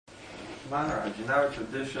Maharaj, in our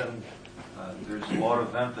tradition, there's a lot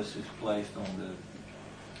of emphasis placed on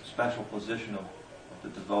the special position of the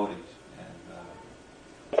devotees.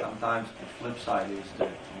 And sometimes the flip side is that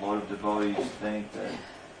a lot of devotees think that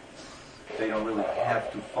they don't really have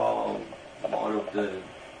to follow a lot of the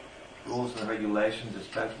rules and regulations,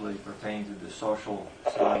 especially pertaining to the social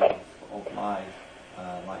side of life.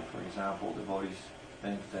 Like, for example, devotees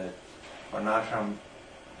think that varnashram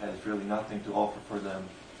has really nothing to offer for them.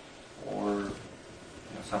 Or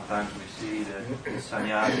sometimes we see that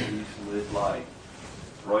sannyasis live like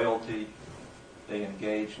royalty. They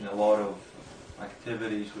engage in a lot of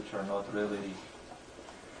activities which are not really,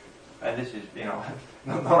 and this is,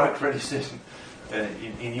 not a criticism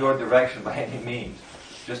in your direction by any means,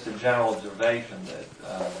 just a general observation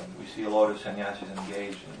that we see a lot of sannyasis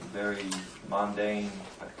engaged in very mundane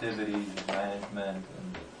activities of management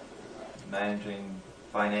and managing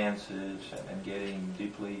finances and getting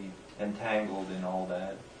deeply entangled in all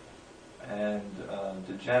that. And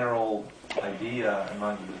the general idea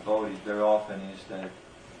among the devotees very often is that,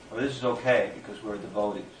 this is okay because we're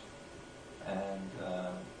devotees. And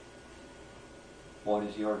what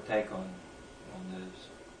is your take on this?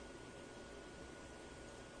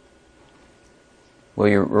 Well,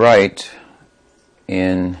 you're right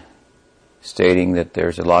in stating that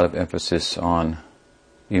there's a lot of emphasis on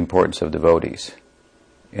the importance of devotees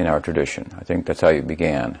in our tradition. I think that's how you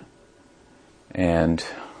began. And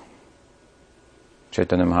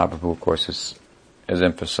Chaitanya Mahaprabhu, of course, has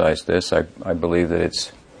emphasized this. I believe that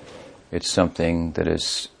it's something that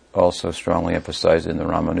is also strongly emphasized in the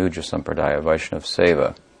Ramanuja Sampradaya, Vaishnava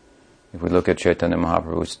Seva. If we look at Chaitanya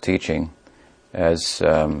Mahaprabhu's teaching as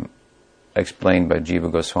explained by Jiva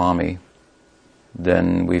Goswami,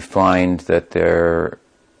 then we find that there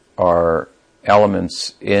are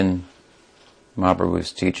elements in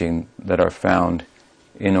Mahaprabhu's teaching that are found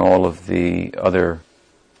in all of the other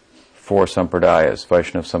four sampradayas,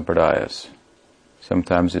 Vaishnava sampradayas.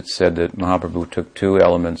 Sometimes it's said that Mahaprabhu took two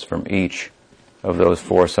elements from each of those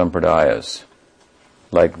four sampradayas,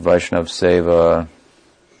 like Vaishnava Seva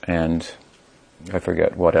and I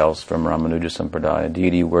forget what else from Ramanuja Sampradaya,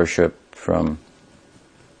 deity worship from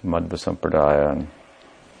Madhva Sampradaya. And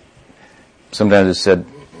sometimes it's said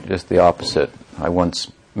just the opposite. I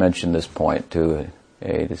once mentioned this point to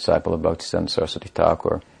a disciple of Bhaktisiddhanta Saraswati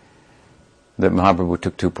Thakur, that Mahaprabhu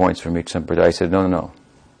took 2 points from each sampradaya. He said, no.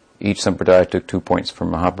 Each sampradaya took 2 points from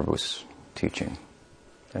Mahaprabhu's teaching,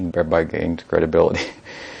 and thereby gained credibility.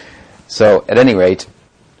 So, at any rate,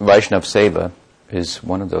 Vaishnava Seva is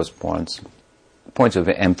one of those points of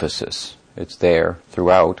emphasis. It's there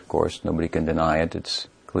throughout, of course, nobody can deny it. It's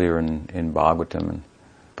clear in Bhagavatam and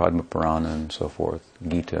Padma Purana and so forth,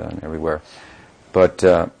 Gita and everywhere. But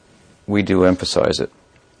we do emphasize it.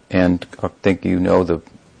 And I think you know the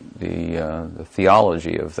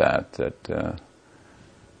theology of that. That's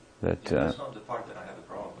not the part that I have a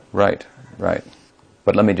problem with. Right.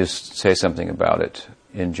 But let me just say something about it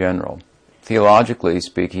in general. Theologically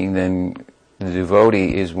speaking, then, the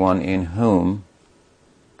devotee is one in whom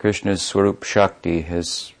Krishna's Swarup Shakti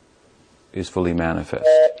is fully manifest.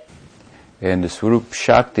 And the Swarup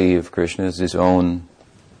Shakti of Krishna is his own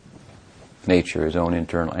nature, his own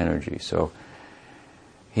internal energy. So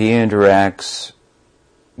he interacts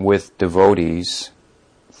with devotees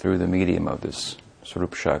through the medium of this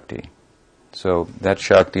Swarup Shakti. So that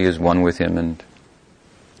Shakti is one with him and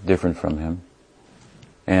different from him.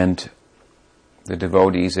 And the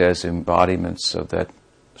devotees as embodiments of that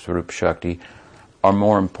Swarup Shakti are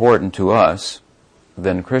more important to us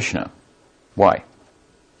than Krishna. Why?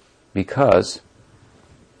 Because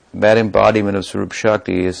that embodiment of Swarup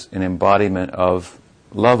Shakti is an embodiment of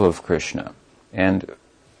love of Krishna. And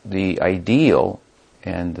the ideal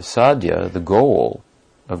and the sadhya, the goal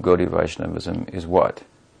of Gaudiya Vaishnavism is what?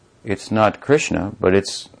 It's not Krishna, but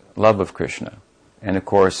it's love of Krishna. And of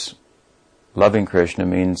course, loving Krishna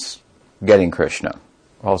means getting Krishna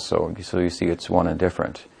also. So you see it's one and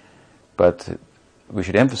different. But we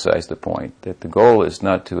should emphasize the point that the goal is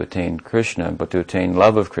not to attain Krishna, but to attain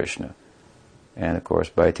love of Krishna. And of course,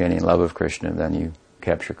 by attaining love of Krishna, then you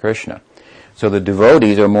capture Krishna. So the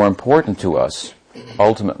devotees are more important to us,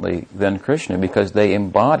 ultimately, than Krishna, because they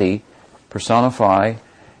embody, personify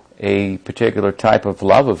a particular type of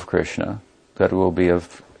love of Krishna that will be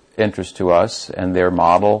of interest to us, and their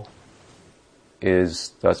model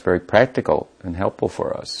is thus very practical and helpful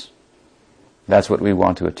for us. That's what we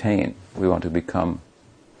want to attain. We want to become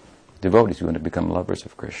devotees. We want to become lovers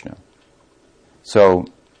of Krishna. So,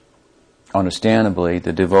 understandably,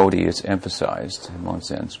 the devotee is emphasized, in one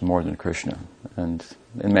sense, more than Krishna. And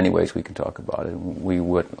in many ways we can talk about it.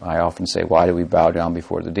 I often say, why do we bow down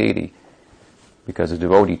before the deity? because a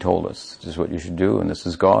devotee told us this is what you should do, and this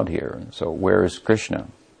is God here. And so where is Krishna?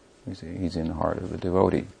 He's in the heart of the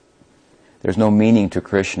devotee. There's no meaning to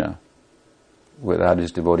Krishna without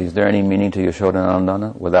his devotees. Is there any meaning to Yashoda and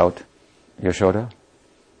Nandana without Yashoda?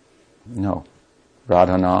 No.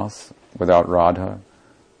 Radhanath without Radha?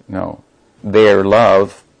 No. Their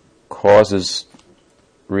love causes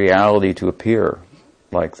reality to appear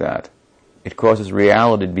like that. It causes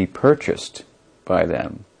reality to be purchased by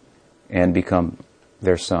them and become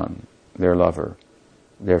their son, their lover,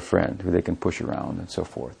 their friend, who they can push around and so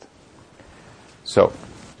forth. So,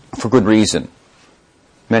 for good reason,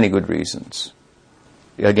 many good reasons.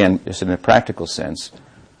 Again, just in a practical sense,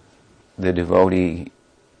 the devotee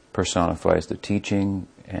personifies the teaching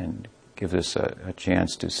and gives us a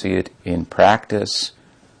chance to see it in practice,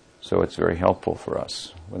 so it's very helpful for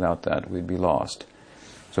us. Without that, we'd be lost.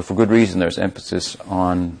 So for good reason, there's emphasis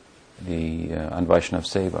on on Vaishnava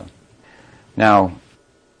Seva. Now,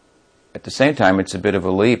 at the same time, it's a bit of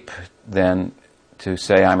a leap then to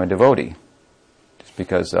say I'm a devotee, just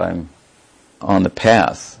because I'm on the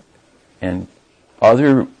path. And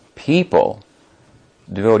other people,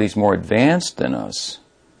 devotees more advanced than us,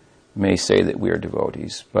 may say that we are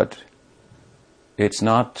devotees, but it's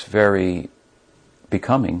not very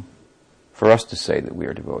becoming for us to say that we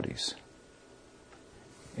are devotees.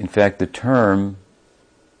 In fact, the term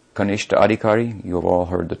Kanishta Adhikari, you have all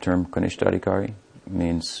heard the term Kanishta Adhikari,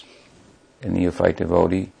 means a neophyte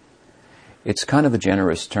devotee. It's kind of a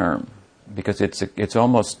generous term, because it's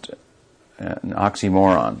almost an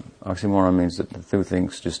oxymoron. Oxymoron means that the two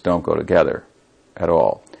things just don't go together at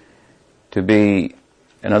all. To be,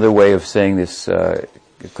 another way of saying this,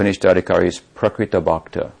 Kanishta Adhikari is Prakrita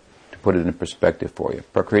Bhakta, to put it in perspective for you.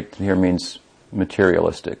 Prakrita here means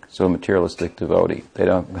materialistic, so a materialistic devotee.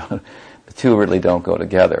 The two really don't go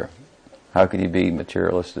together. How can you be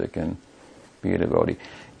materialistic and be a devotee?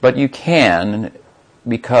 But you can,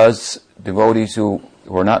 because devotees who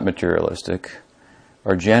are not materialistic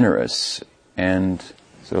are generous, and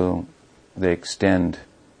so they extend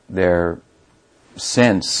their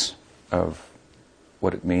sense of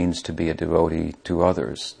what it means to be a devotee to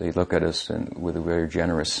others. They look at us with a very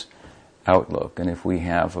generous outlook, and if we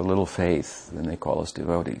have a little faith, then they call us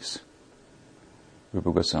devotees.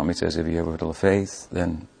 Rupa Goswami says, if you have a little faith,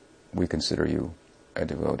 then we consider you a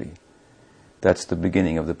devotee. That's the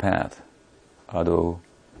beginning of the path. Ado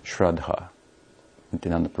Shraddha.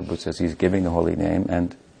 Nityananda Prabhu says he's giving the holy name,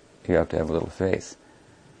 and you have to have a little faith.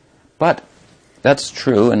 But that's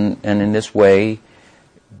true, and in this way,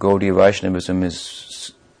 Gaudiya Vaishnavism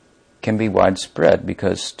can be widespread,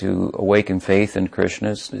 because to awaken faith in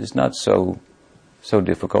Krishna is not so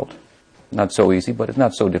difficult. Not so easy, but it's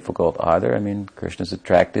not so difficult either. I mean, Krishna is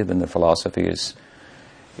attractive, and the philosophy is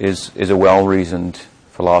a well-reasoned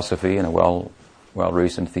philosophy and a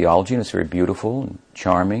well-reasoned theology, and it's very beautiful and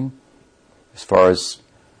charming. As far as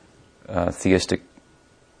theistic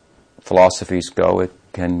philosophies go, it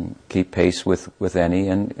can keep pace with any,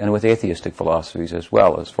 and with atheistic philosophies as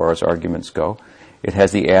well, as far as arguments go. It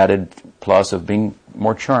has the added plus of being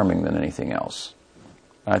more charming than anything else.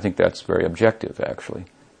 I think that's very objective, actually.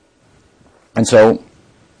 And so,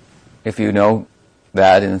 if you know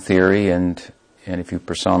that in theory, and if you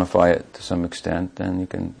personify it to some extent, then you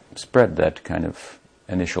can spread that kind of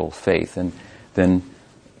initial faith. And then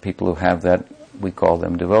people who have that, we call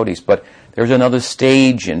them devotees. But there's another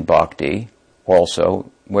stage in bhakti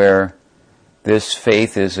also where this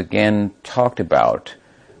faith is again talked about.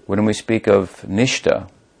 When we speak of nishtha,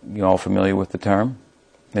 you all familiar with the term?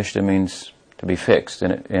 Nishtha means to be fixed,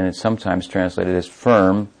 and it's sometimes translated as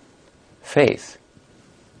firm faith.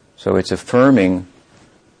 So it's affirming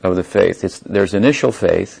of the faith. There's initial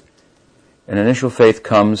faith, and initial faith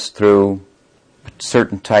comes through a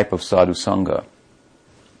certain type of sadhu sangha,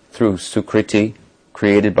 through sukriti,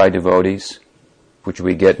 created by devotees, which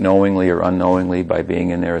we get knowingly or unknowingly by being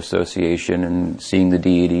in their association and seeing the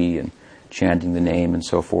deity and chanting the name and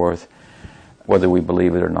so forth. Whether we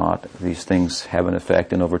believe it or not, these things have an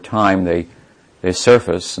effect, and over time they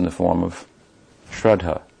surface in the form of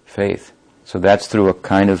shraddha, faith. So that's through a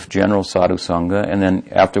kind of general sadhu sangha, and then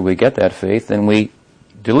after we get that faith, then we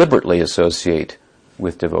deliberately associate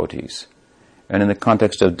with devotees. And in the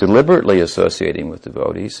context of deliberately associating with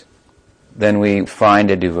devotees, then we find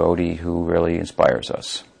a devotee who really inspires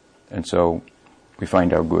us. And so we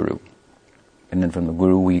find our guru. And then from the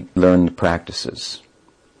guru we learn the practices,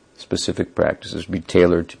 specific practices, be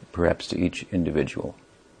tailored perhaps to each individual.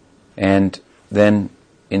 And then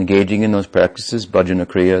engaging in those practices, bhajana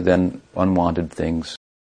kriya, then unwanted things,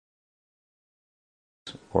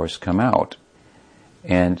 of course, come out.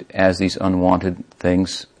 And as these unwanted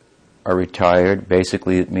things are retired.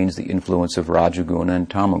 Basically, it means the influence of Rajaguna and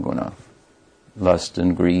Tamaguna, lust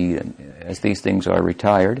and greed. And as these things are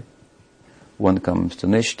retired, one comes to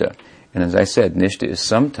Nistha. And as I said, Nistha is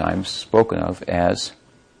sometimes spoken of as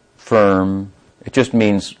firm. It just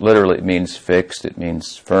means, literally, it means fixed, it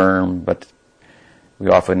means firm, but we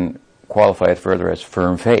often qualify it further as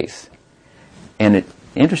firm faith. And it,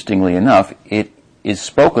 interestingly enough, it is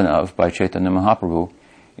spoken of by Chaitanya Mahaprabhu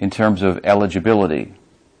in terms of eligibility,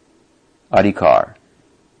 adhikar.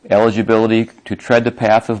 Eligibility to tread the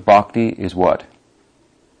path of bhakti is what?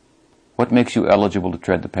 What makes you eligible to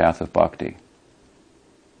tread the path of bhakti?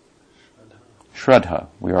 Shraddha.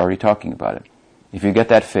 We were already talking about it. If you get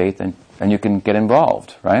that faith, then you can get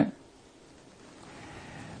involved, right?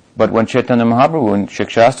 But when Chaitanya Mahaprabhu in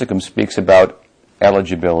Shikshastakam speaks about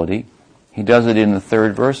eligibility, he does it in the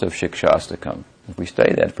third verse of Shikshastakam. If we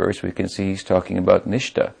study that verse, we can see he's talking about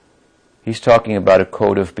Nistha. He's talking about a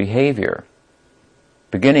code of behavior.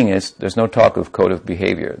 Beginning is, there's no talk of code of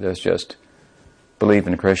behavior. There's just believe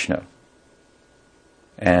in Krishna.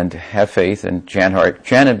 And have faith and chant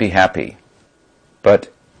and be happy.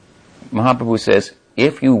 But Mahaprabhu says,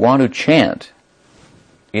 if you want to chant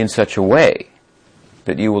in such a way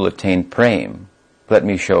that you will attain prem, let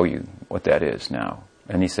me show you what that is now.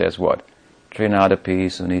 And he says what? Trinadapi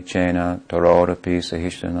sunichena tarodapi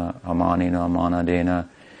sahishtana amanina amanadena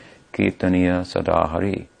kirtaniya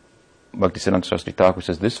sadahari. Bhaktisiddhanta Saraswati Thakur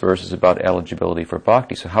says this verse is about eligibility for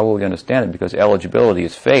bhakti. So how will we understand it? Because eligibility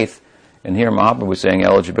is faith, and here Mahaprabhu is saying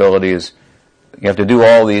eligibility is you have to do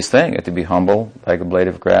all these things. You have to be humble like a blade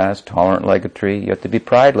of grass, tolerant like a tree. You have to be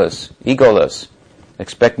prideless, egoless.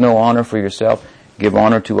 Expect no honor for yourself. Give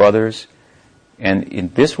honor to others. And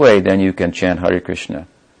in this way, then you can chant Hare Krishna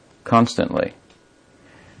constantly.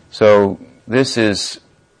 So this is,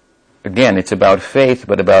 again, it's about faith,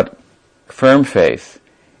 but about firm faith.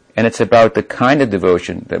 And it's about the kind of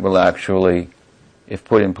devotion that will actually, if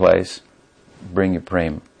put in place, bring you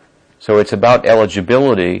prema. So it's about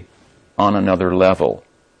eligibility on another level.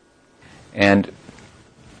 And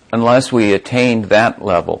unless we attain that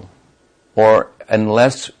level, or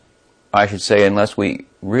unless we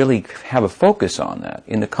really have a focus on that,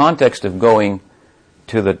 in the context of going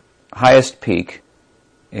to the highest peak,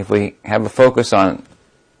 if we have a focus on,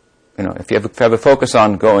 if you have a focus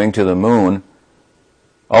on going to the moon,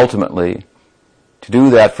 ultimately, to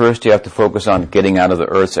do that, first you have to focus on getting out of the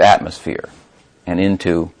Earth's atmosphere and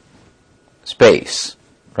into space,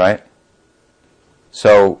 right?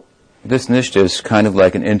 So this Nistha is kind of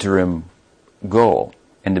like an interim goal.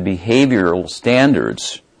 And the behavioral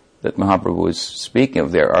standards that Mahaprabhu is speaking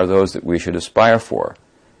of there are those that we should aspire for.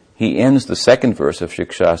 He ends the second verse of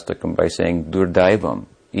Shikshastakam by saying, Durdaivam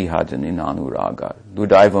ihadani nanuraga.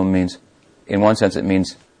 Durdaivam means, in one sense it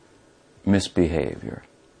means misbehavior.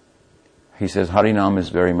 He says, Harinam is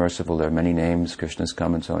very merciful. There are many names, Krishna's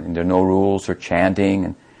come and so on. And there are no rules for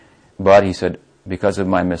chanting. But he said, because of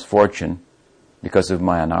my misfortune, because of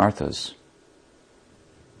my anarthas,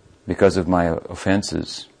 because of my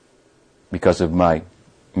offenses, because of my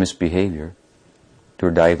misbehavior,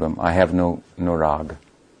 Durdaivam, I have no rag,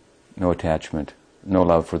 no attachment, no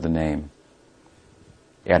love for the name.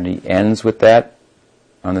 And he ends with that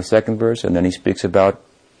on the second verse, and then he speaks about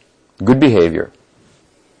good behavior.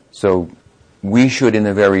 So we should, in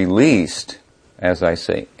the very least, as I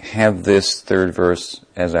say, have this third verse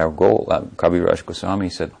as our goal. Kaviraj Goswami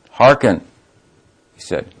said, hearken. He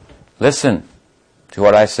said, listen to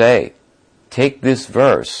what I say. Take this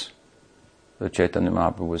verse that Chaitanya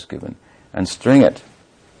Mahaprabhu was given and string it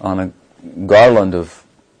on a garland of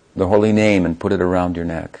the holy name and put it around your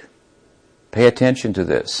neck. Pay attention to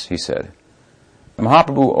this, he said.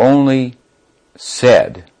 Mahaprabhu only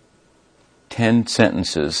said 10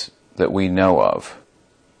 sentences that we know of.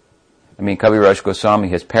 Kaviraj Goswami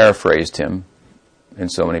has paraphrased him in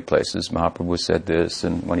so many places. Mahaprabhu said this,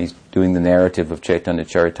 and when he's doing the narrative of Chaitanya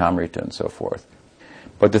Charitamrita and so forth.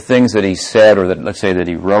 But the things that he said, or that, let's say that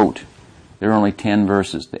he wrote, there are only 10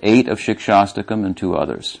 verses. The 8 of Shikshastakam and 2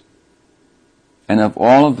 others. And of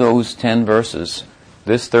all of those 10 verses,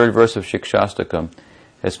 this third verse of Shikshastakam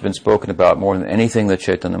has been spoken about more than anything that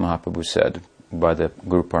Chaitanya Mahaprabhu said by the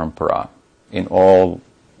Guru Parampara in all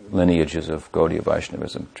lineages of Gaudiya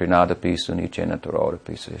Vaishnavism. Trinadapi sunichena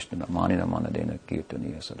tarodapi sahishtana manina manadena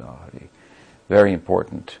kirtaniya sadahari. Very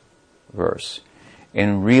important verse.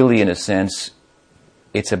 And really, in a sense,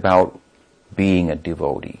 it's about being a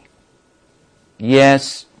devotee.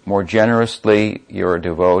 Yes, more generously, you're a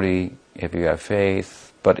devotee if you have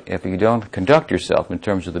faith, but if you don't conduct yourself in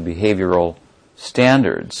terms of the behavioral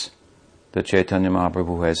standards that Chaitanya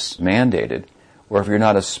Mahaprabhu has mandated, or if you're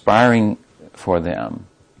not aspiring for them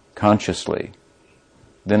consciously,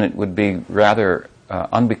 then it would be rather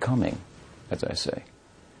unbecoming, as I say,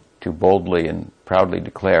 to boldly and proudly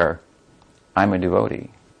declare, I'm a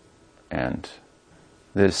devotee, and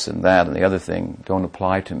this and that and the other thing don't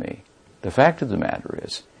apply to me. The fact of the matter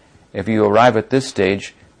is, if you arrive at this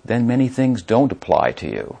stage, then many things don't apply to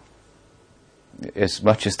you. As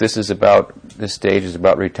much as this stage is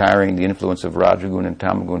about retiring the influence of Rajagun and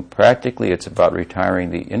Tamagun, practically it's about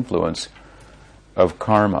retiring the influence of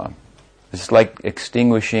karma. It's like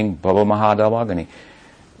extinguishing Bhava Mahadavagani.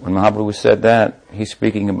 When Mahaprabhu said that, he's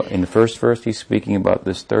speaking about, in the first verse, he's speaking about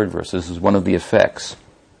this third verse. This is one of the effects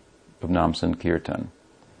of Nam Sankirtan.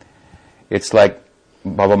 It's like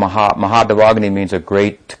Bhava Mahadavagani means a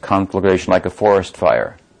great conflagration, like a forest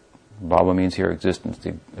fire. Bhava means here existence,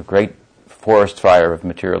 a great forest fire of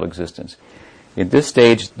material existence. In this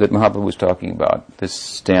stage that Mahaprabhu was talking about, this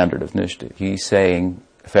standard of Nishta, he's saying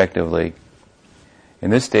effectively, in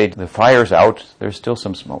this stage the fire's out, there's still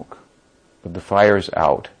some smoke, but the fire's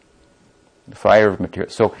out. The fire of material.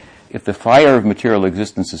 So if the fire of material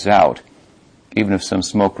existence is out, even if some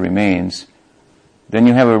smoke remains, then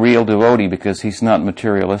you have a real devotee because he's not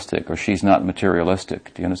materialistic or she's not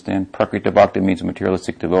materialistic. Do you understand? Prakrita Bhakti means a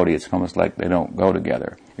materialistic devotee. It's almost like they don't go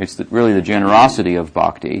together. It's really the generosity of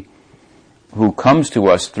Bhakti who comes to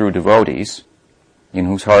us through devotees, in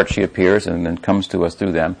whose heart she appears and then comes to us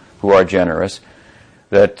through them, who are generous,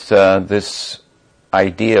 that this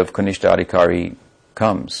idea of Kanishtadhikari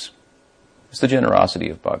comes. It's the generosity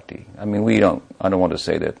of Bhakti. I mean, I don't want to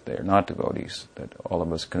say that they're not devotees, that all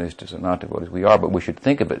of us Kanishtas are not devotees. We are, but we should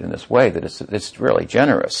think of it in this way, that it's really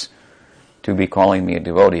generous to be calling me a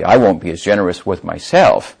devotee. I won't be as generous with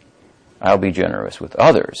myself. I'll be generous with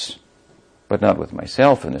others, but not with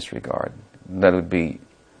myself in this regard. That would be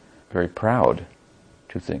very proud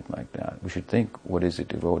to think like that. We should think, what is a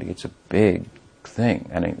devotee? It's a big thing.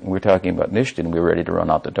 And we're talking about Nishta, and we're ready to run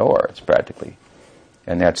out the door. It's practically.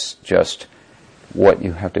 And that's just what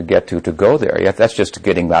you have to get to go there. That's just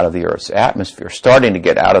getting out of the Earth's atmosphere, starting to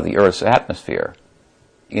get out of the Earth's atmosphere.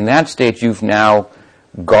 In that stage, you've now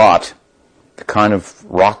got the kind of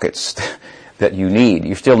rockets that you need.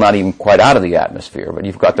 You're still not even quite out of the atmosphere, but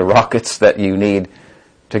you've got the rockets that you need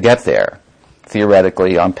to get there.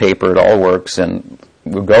 Theoretically, on paper, it all works, and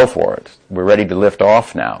we'll go for it. We're ready to lift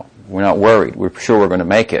off now. We're not worried. We're sure we're going to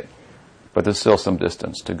make it. But there's still some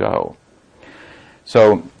distance to go.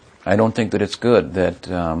 So I don't think that it's good that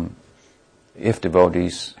if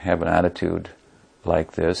devotees have an attitude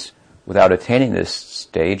like this, without attaining this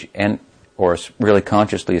stage, or really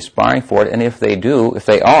consciously aspiring for it, and if they do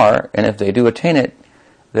attain it,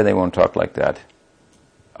 then they won't talk like that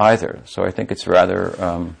either. So I think it's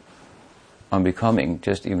rather unbecoming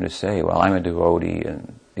just even to say, well, I'm a devotee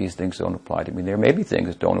and these things don't apply to me. There may be things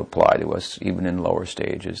that don't apply to us even in lower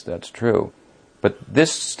stages, that's true. But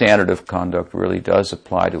this standard of conduct really does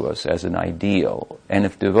apply to us as an ideal. And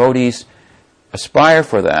if devotees aspire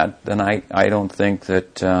for that, then I don't think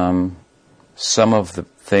that some of the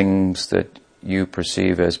things that you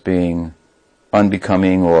perceive as being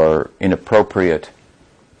unbecoming or inappropriate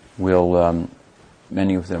will,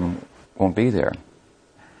 many of them won't be there.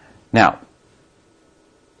 Now,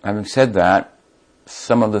 having said that,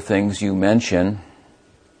 some of the things you mention,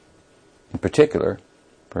 in particular,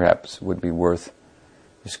 perhaps would be worth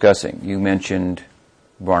discussing. You mentioned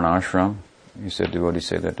varnashram. You said devotees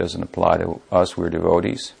say that doesn't apply to us, we're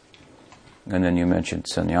devotees. And then you mentioned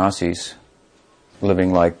sannyasis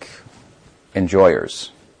living like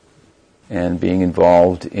enjoyers and being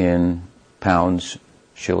involved in pounds,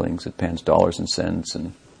 shillings, it pence, dollars and cents,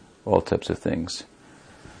 and all types of things.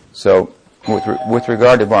 So, with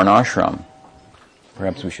regard to varnashram,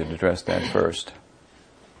 perhaps we should address that first.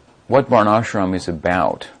 What varnashram is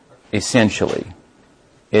about, essentially,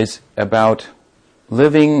 is about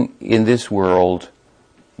living in this world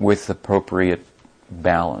with appropriate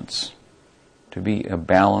balance. To be a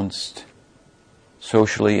balanced,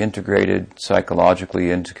 socially integrated, psychologically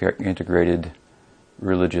integrated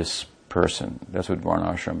religious person. That's what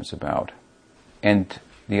varnashram is about. And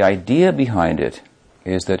the idea behind it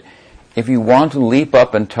is that if you want to leap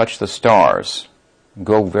up and touch the stars,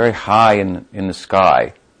 go very high in the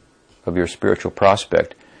sky of your spiritual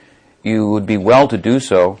prospect, you would be well to do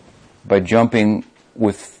so by jumping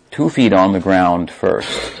with 2 feet on the ground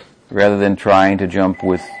first, rather than trying to jump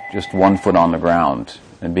with just 1 foot on the ground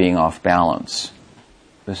and being off balance.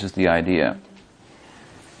 This is the idea.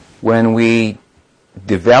 When we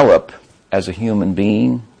develop as a human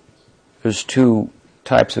being, there's 2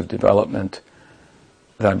 types of development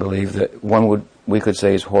that I believe that we could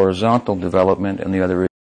say is horizontal development and the other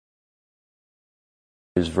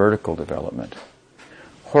is vertical development.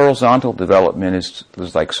 Horizontal development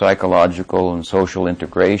is like psychological and social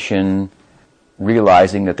integration,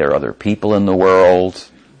 realizing that there are other people in the world.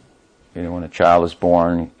 You know, when a child is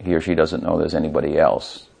born, he or she doesn't know there's anybody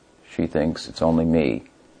else. She thinks it's only me.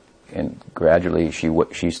 And gradually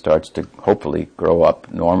she starts to hopefully grow up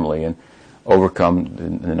normally and overcome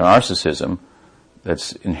the narcissism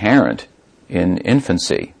that's inherent in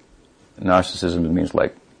infancy. Narcissism means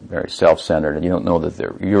like very self-centered, and you don't know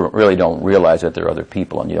that you really don't realize that there are other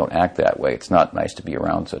people, and you don't act that way. It's not nice to be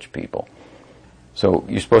around such people. So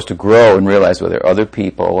you're supposed to grow and realize that there are other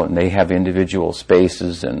people, and they have individual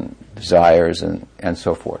spaces and desires and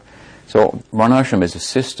so forth. So Varnashram is a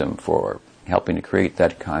system for helping to create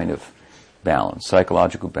that kind of balance,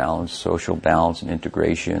 psychological balance, social balance, and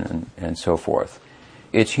integration, and so forth.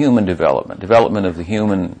 It's human development of the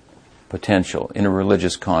human potential in a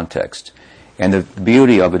religious context. And the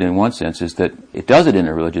beauty of it, in one sense, is that it does it in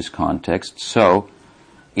a religious context, so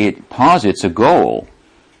it posits a goal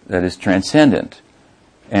that is transcendent.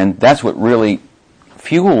 And that's what really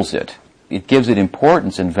fuels it. It gives it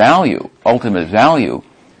importance and value, ultimate value,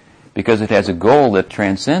 because it has a goal that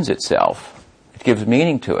transcends itself. It gives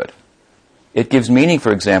meaning to it. It gives meaning,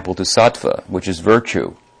 for example, to sattva, which is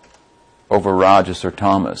virtue, over rajas or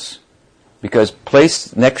tamas. Because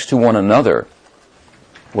placed next to one another,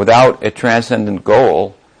 without a transcendent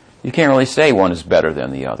goal, you can't really say one is better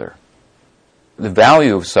than the other. The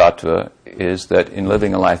value of sattva is that in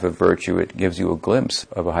living a life of virtue, it gives you a glimpse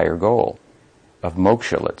of a higher goal, of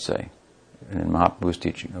moksha, let's say, and in Mahaprabhu's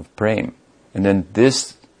teaching, of prema. And then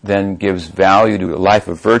this then gives value to a life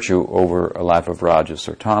of virtue over a life of rajas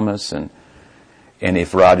or tamas, and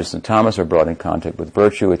if rajas and tamas are brought in contact with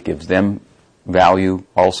virtue, it gives them value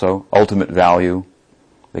also, ultimate value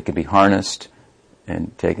that can be harnessed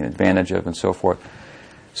and taken advantage of and so forth.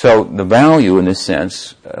 So the value in this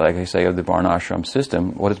sense, like I say, of the Varnashram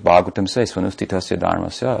system, what does Bhagavatam say? Svanustitasya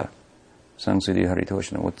dharmasya. Samsiddhi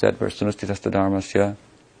haritoshana. What's that verse? Svanustitasya dharmasya.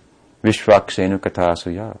 Vishvaksenu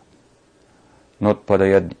katasuya.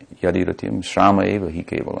 Notpadayad yadiratim shrama eva hi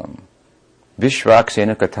kevalam.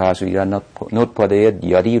 Vishvaksenu katasuya notpadayad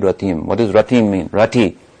yadiratim. What does ratim mean?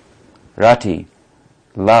 Rati.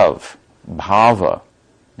 Love. Bhava.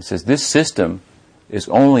 It says this system is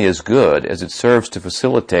only as good as it serves to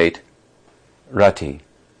facilitate rati,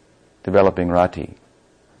 developing rati.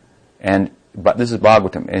 But this is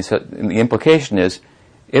Bhagavatam, and the implication is,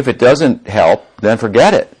 if it doesn't help, then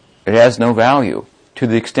forget it. It has no value. To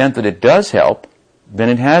the extent that it does help, then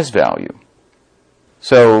it has value.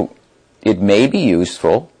 So, it may be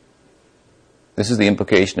useful. This is the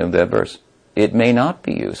implication of that verse. It may not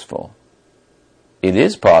be useful. It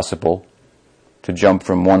is possible to jump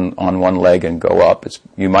from on one leg and go up.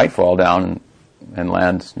 You might fall down and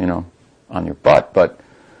land, on your butt, but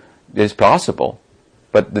it's possible.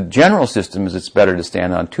 But the general system is it's better to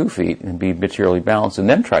stand on 2 feet and be materially balanced and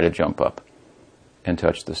then try to jump up and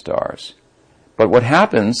touch the stars. But what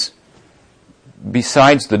happens,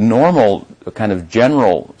 besides the normal kind of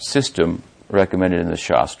general system recommended in the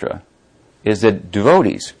Shastra, is that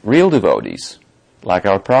devotees, real devotees, like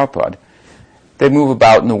our Prabhupada, they move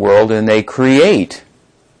about in the world and they awaken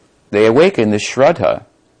the Shraddha,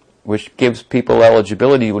 which gives people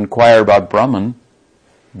eligibility to inquire about Brahman,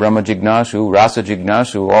 Brahma Jignasu, Rasa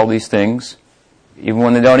Jignasu, all these things, even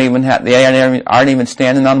when they aren't even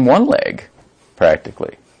standing on one leg,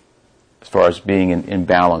 practically, as far as being in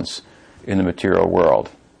balance in the material world.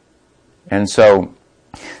 And so,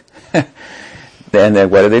 then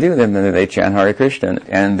what do? Then they chant Hare Krishna,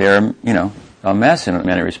 and they're, a mess in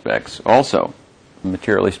many respects, also,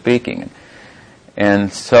 materially speaking.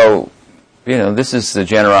 And so, this is the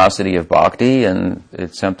generosity of bhakti, and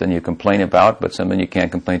it's something you complain about, but something you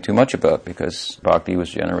can't complain too much about, because bhakti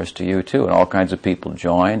was generous to you too, and all kinds of people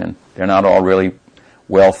join, and they're not all really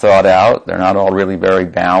well thought out, they're not all really very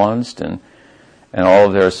balanced, and all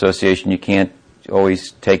of their association you can't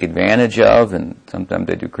always take advantage of, and sometimes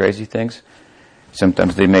they do crazy things.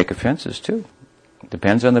 Sometimes they make offenses too. It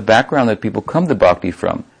depends on the background that people come to bhakti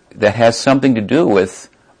from. That has something to do with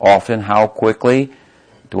often how quickly,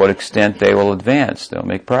 to what extent they will advance, they'll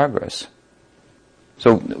make progress.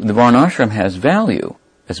 So the Varnashram has value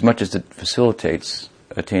as much as it facilitates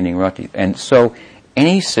attaining rati. And so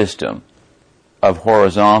any system of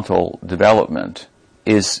horizontal development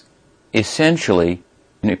is essentially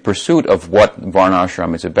in pursuit of what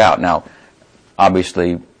Varnashram is about. Now,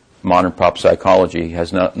 obviously, modern pop psychology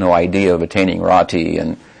has no idea of attaining rati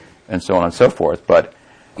and so on and so forth, but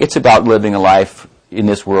it's about living a life in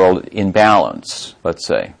this world in balance, let's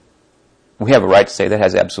say. We have a right to say that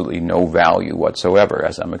has absolutely no value whatsoever,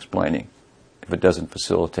 as I'm explaining, if it doesn't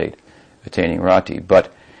facilitate attaining rati.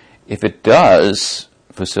 But if it does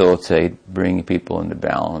facilitate bringing people into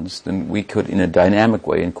balance, then we could, in a dynamic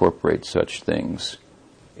way, incorporate such things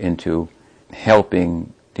into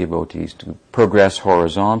helping devotees to progress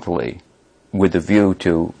horizontally with the view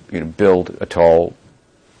to build a tall,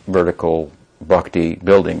 vertical bhakti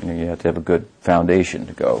building. You have to have a good foundation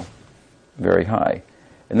to go very high.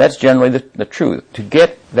 And that's generally the truth. To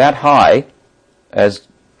get that high as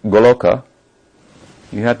Goloka,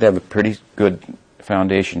 you have to have a pretty good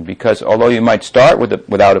foundation, because although you might start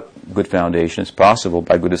without a good foundation, it's possible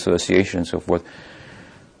by good association and so forth.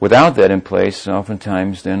 Without that in place,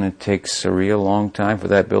 oftentimes then it takes a real long time for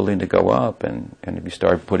that building to go up, and if you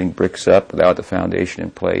start putting bricks up without the foundation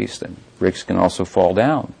in place, then bricks can also fall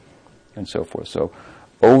down and so forth. So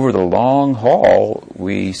over the long haul,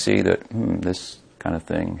 we see that this kind of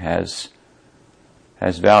thing has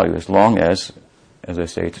value, as long as I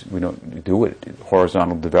say, we don't do it,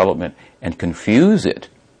 horizontal development, and confuse it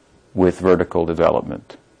with vertical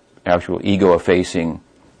development, actual ego-effacing,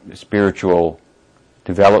 spiritual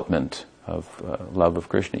development of love of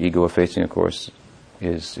Krishna. Ego-effacing, of course,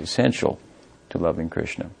 is essential to loving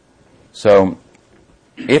Krishna. So,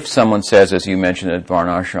 if someone says, as you mentioned, that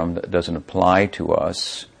varnashram doesn't apply to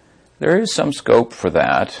us, there is some scope for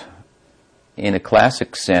that. In a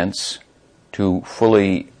classic sense, to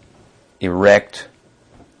fully erect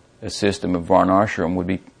a system of varnashram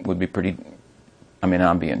would be pretty,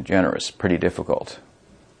 I'm being generous, pretty difficult.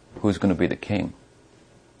 Who's going to be the king?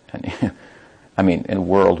 And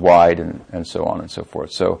worldwide and so on and so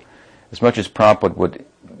forth. So, as much as Prabhupada would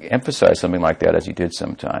emphasize something like that, as he did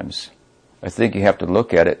sometimes, I think you have to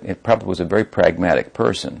look at it. Prabhupada was a very pragmatic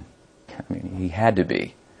person. He had to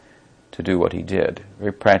be, to do what he did.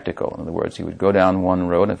 Very practical. In other words, he would go down one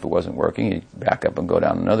road, and if it wasn't working, he'd back up and go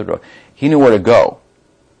down another road. He knew where to go,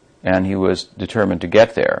 and he was determined to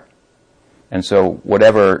get there. And so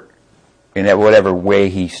whatever way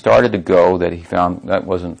he started to go that he found that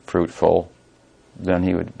wasn't fruitful, then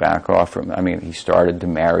he would back off from it. He started to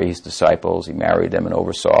marry his disciples, he married them and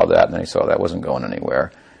oversaw that, and then he saw that wasn't going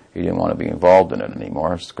anywhere. He didn't want to be involved in it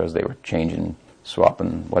anymore because they were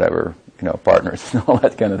swapping whatever, partners and all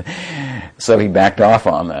that kind of thing. So he backed off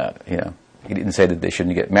on that, He didn't say that they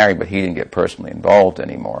shouldn't get married, but he didn't get personally involved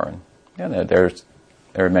anymore. And there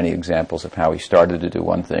are many examples of how he started to do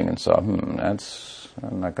one thing and saw, I'm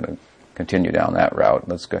not going to continue down that route.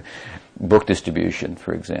 Let's go. Book distribution,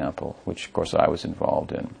 for example, which of course I was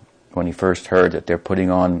involved in. When he first heard that they're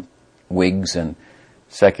putting on wigs and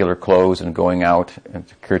secular clothes and going out, and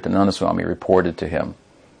Kirtananda Swami reported to him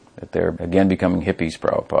that they're again becoming hippies,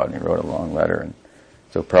 Prabhupada, and he wrote a long letter. And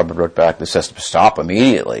so Prabhupada wrote back, this says, stop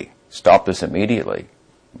this immediately.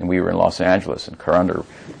 And we were in Los Angeles, and Karanda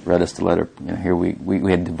read us the letter. Here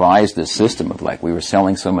we had devised this system of we were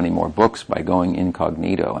selling so many more books by going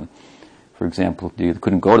incognito. And for example, you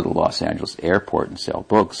couldn't go to the Los Angeles airport and sell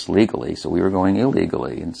books legally, so we were going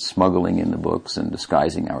illegally and smuggling in the books and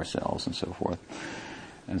disguising ourselves and so forth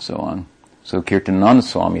and so on. So Kirtananda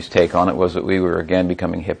Swami's take on it was that we were again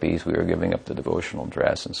becoming hippies, we were giving up the devotional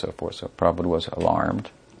dress and so forth. So Prabhupada was alarmed,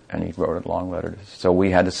 and he wrote a long letter. So we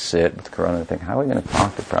had to sit with Karuna and think, how are we going to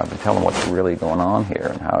talk to Prabhupada, tell him what's really going on here,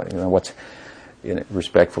 and how, what's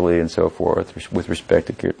respectfully and so forth, with respect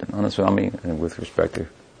to Kirtananda Swami, and with respect to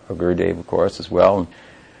Gurudev, of course, as well. And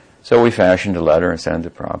so we fashioned a letter and sent it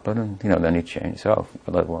to Prabhupada, and then he changed. So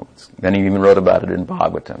then he even wrote about it in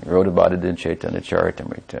Bhagavatam. He wrote about it in Chaitanya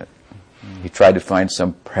Charitamrita. He tried to find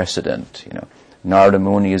some precedent. Narada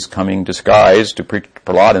Muni is coming disguised to preach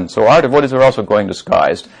Prahlad, and so our devotees are also going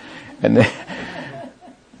disguised, and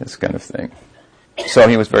this kind of thing. So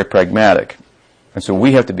he was very pragmatic, and so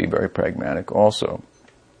we have to be very pragmatic also.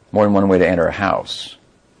 More than one way to enter a house.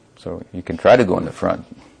 So you can try to go in the front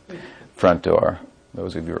door.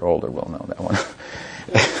 Those of you who are older will know that one.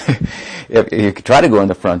 If you can try to go in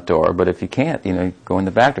the front door, but if you can't, go in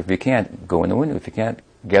the back door. If you can't, go in the window. If you can't,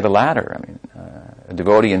 get a ladder. A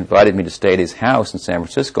devotee invited me to stay at his house in San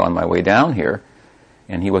Francisco on my way down here,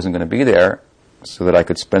 and he wasn't going to be there, so that I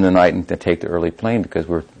could spend the night and take the early plane, because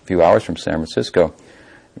we're a few hours from San Francisco.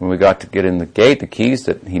 When we got to get in the gate, the keys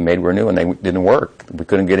that he made were new, and they didn't work. We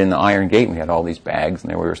couldn't get in the iron gate, and we had all these bags,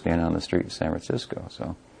 and there we were standing on the street in San Francisco.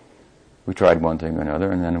 So we tried one thing or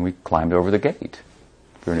another, and then we climbed over the gate.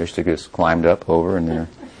 Purnishta just climbed up over, and there.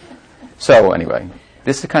 So anyway,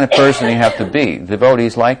 this is the kind of person you have to be.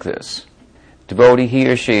 Devotees like this. Devotee, he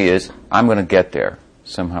or she is, I'm going to get there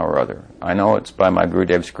somehow or other. I know it's by my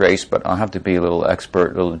Gurudev's grace, but I'll have to be a little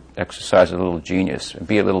expert, exercise a little genius, and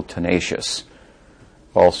be a little tenacious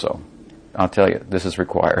also. I'll tell you, this is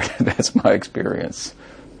required. That's my experience.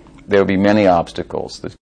 There will be many obstacles.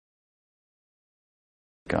 The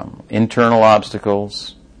come. Internal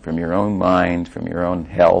obstacles from your own mind, from your own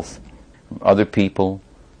health, from other people,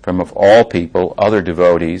 from of all people, other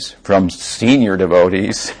devotees, from senior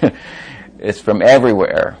devotees. It's from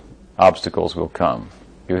everywhere. Obstacles will come.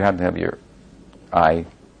 You have to have your eye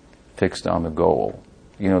fixed on the goal.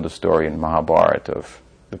 You know the story in Mahabharata of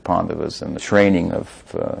the Pandavas and the training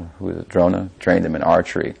of, who was it, Drona? Trained them in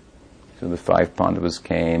archery. So the 5 Pandavas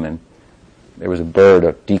came, and there was a bird,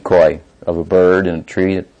 a decoy of a bird in a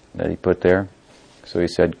tree that he put there. So he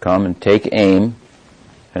said, come and take aim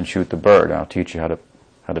and shoot the bird. I'll teach you how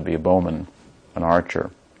to be a bowman, an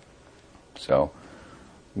archer. So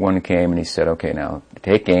one came and he said, okay, now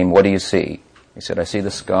take aim. What do you see? He said, I see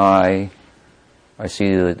the sky, I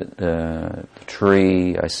see the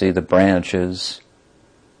tree, I see the branches,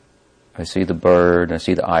 I see the bird, I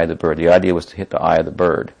see the eye of the bird. The idea was to hit the eye of the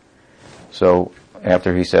bird. So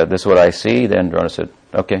after he said, this is what I see, then Drona said,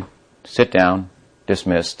 okay, sit down,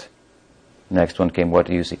 dismissed. Next one came, what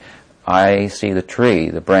do you see? I see the tree,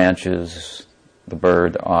 the branches, the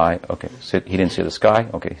bird, the eye. Okay, sit. He didn't see the sky.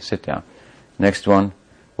 Okay, sit down. Next one,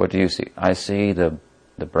 what do you see? I see the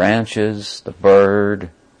branches, the bird,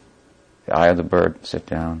 the eye of the bird. Sit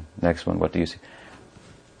down. Next one, what do you see?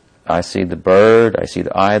 I see the bird, I see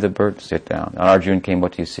the eye of the bird. Sit down. And Arjuna came,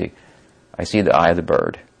 what do you see? I see the eye of the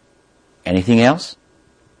bird. Anything else?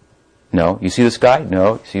 No. You see the sky?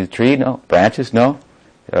 No. You see the tree? No. Branches? No.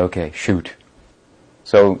 Okay, shoot.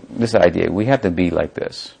 So this idea, we have to be like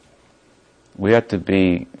this. We have to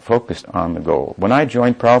be focused on the goal. When I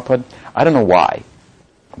joined Prabhupada, I don't know why,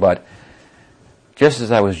 but just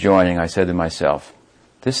as I was joining, I said to myself,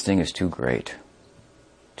 this thing is too great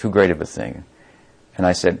of a thing. And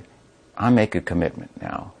I said, I make a commitment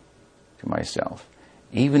now to myself.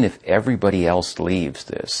 Even if everybody else leaves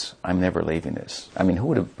this, I'm never leaving this. I mean, who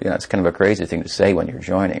would have, it's kind of a crazy thing to say when you're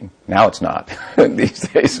joining. Now it's not these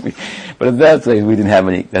days. But at that time, we didn't have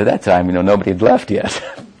any, at that time, nobody had left yet,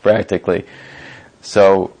 practically.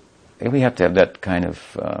 So we have to have that kind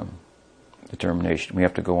of determination. We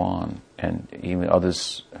have to go on. And even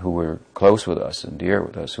others who were close with us and dear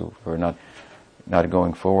with us, who were not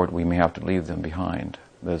going forward, we may have to leave them behind.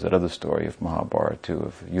 There's that other story of Mahabharata, too,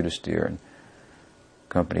 of Yudhisthira and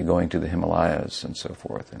company going to the Himalayas and so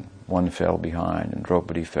forth, and one fell behind, and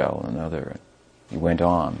Draupadi fell, and another, and he went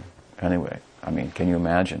on. Anyway, I mean, can you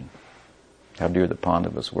imagine how dear the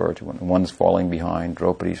Pandavas were to one? One's falling behind,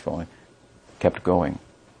 Draupadi's falling, kept going.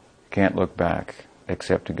 Can't look back,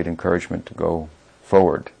 except to get encouragement to go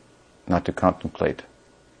forward, not to contemplate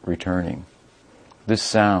returning. This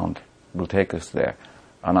sound will take us there.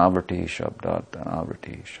 Anavrti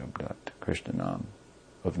Shabdat, Krishna Nam,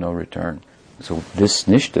 of no return. So this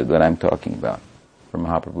Nishta that I'm talking about, from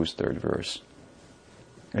Mahaprabhu's 3rd verse,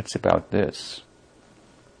 it's about this.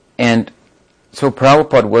 And so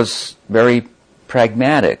Prabhupada was very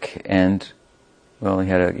pragmatic, and, well, he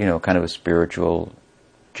had a, kind of a spiritual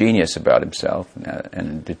genius about himself,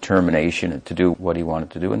 and determination to do what he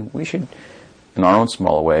wanted to do. And we should, in our own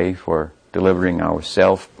small way, for delivering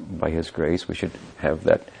ourselves by his grace, we should have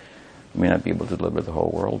that. We may not be able to deliver the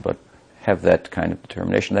whole world, but have that kind of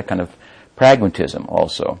determination, that kind of pragmatism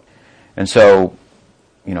also. And so,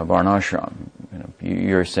 Varnashram,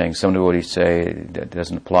 you're saying, some devotees say that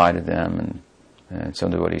doesn't apply to them, and some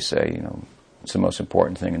devotees say, it's the most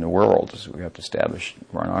important thing in the world, is we have to establish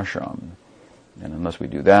Varnashram. And unless we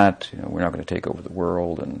do that, we're not going to take over the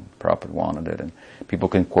world, and Prabhupada wanted it, and people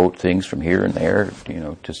can quote things from here and there,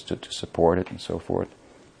 just to support it and so forth.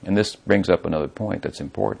 And this brings up another point that's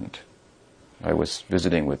important. I was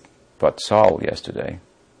visiting with Vatsal yesterday,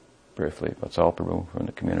 briefly, Vatsal Prabhu from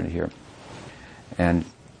the community here, and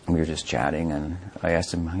we were just chatting, and I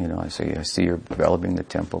asked him, I see you're developing the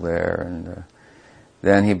temple there, and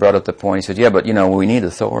then he brought up the point, he said, yeah, but we need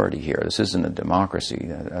authority here. This isn't a democracy,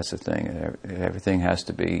 that's the thing. Everything has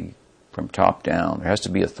to be from top down. There has to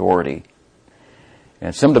be authority.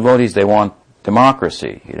 And some devotees, they want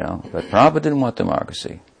democracy, but Prabhupada didn't want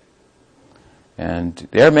democracy. And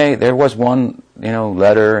there was one,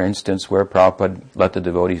 instance where Prabhupada let the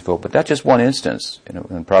devotees vote, but that's just one instance,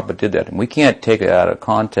 when Prabhupada did that. And we can't take it out of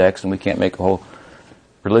context, and we can't make a whole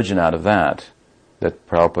religion out of that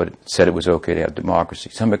Prabhupada said it was okay to have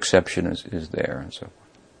democracy. Some exception is there, and so forth.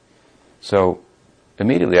 So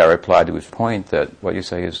immediately I replied to his point that what you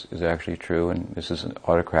say is actually true, and this is an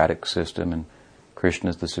autocratic system, and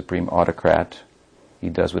Krishna is the supreme autocrat. He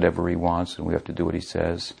does whatever he wants, and we have to do what he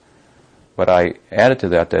says. But I added to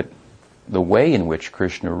that the way in which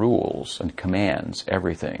Krishna rules and commands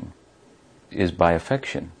everything is by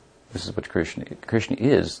affection. This is what Krishna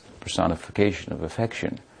is, the personification of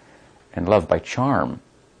affection and love, by charm.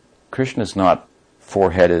 Krishna is not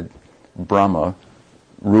four-headed Brahma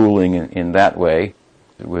ruling in that way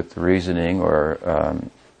with reasoning or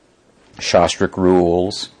shastric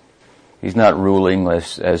rules. He's not ruling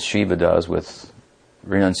as Shiva does with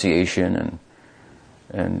renunciation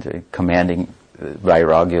and commanding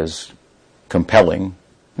vairagya's compelling.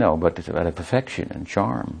 No, but it's about affection and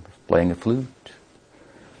charm, playing the flute.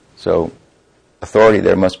 So authority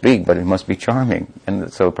there must be, but it must be charming.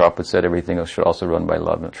 And so Prabhupada said everything else should also run by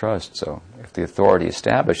love and trust. So if the authority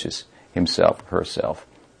establishes himself, herself,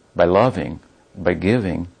 by loving, by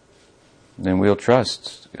giving, then we'll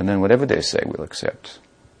trust. And then whatever they say, we'll accept.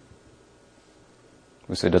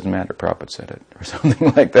 We say, it doesn't matter, Prabhupada said it, or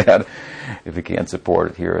something like that, if we can't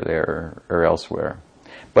support it here or there or elsewhere.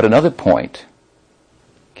 But another point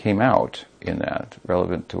came out in that,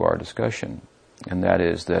 relevant to our discussion, and that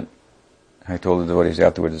is that I told the devotees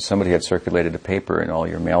afterwards that somebody had circulated a paper in all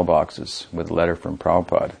your mailboxes with a letter from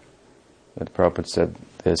Prabhupada, that Prabhupada said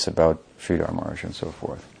this about Sridhar Maharaj and so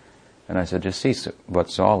forth. And I said, just see, what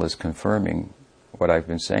Saul is confirming what I've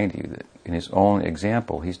been saying to you, that in his own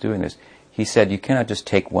example, he's doing this. He said, you cannot just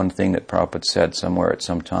take one thing that Prabhupada said somewhere at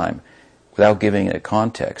some time without giving it a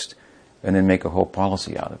context and then make a whole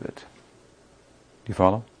policy out of it. Do you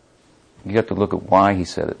follow? You have to look at why he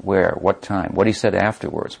said it, where, what time, what he said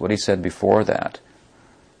afterwards, what he said before that.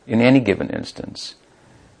 In any given instance,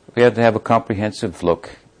 we have to have a comprehensive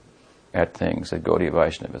look at things, at Gaudiya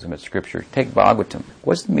Vaishnavism, at Scripture. Take Bhagavatam.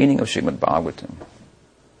 What's the meaning of Srimad Bhagavatam?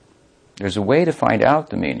 There's a way to find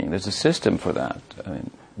out the meaning. There's a system for that. I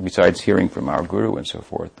mean, besides hearing from our Guru and so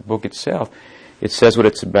forth. The book itself, it says what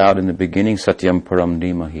it's about in the beginning, Satyam Param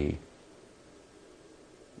Dhimahi.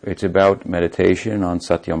 It's about meditation on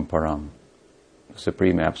Satyam Param, the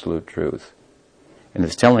Supreme Absolute Truth. And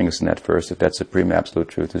it's telling us in that verse that Supreme Absolute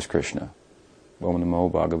Truth is Krishna. Om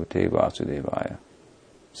Namo Bhagavate Vasudevaya.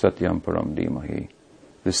 Satyam Param Dhimahi.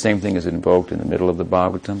 The same thing is invoked in the middle of the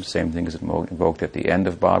Bhagavatam, same thing is invoked at the end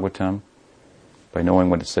of Bhagavatam. By knowing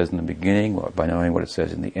what it says in the beginning, or by knowing what it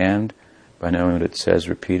says in the end, by knowing what it says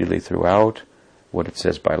repeatedly throughout, what it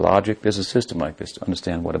says by logic. There's a system like this to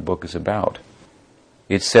understand what a book is about.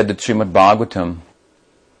 It's said that Srimad Bhagavatam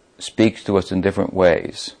speaks to us in different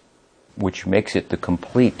ways, which makes it the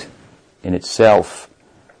complete in itself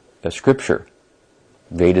a scripture.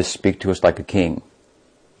 Vedas speak to us like a king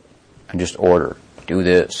and just order. Do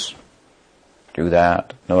this, do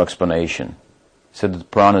that, no explanation. It said that the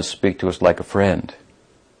Puranas speak to us like a friend,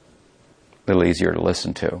 a little easier to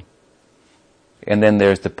listen to. And then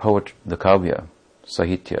there's the poet, the kavya,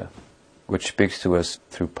 sahitya, which speaks to us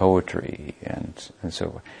through poetry and so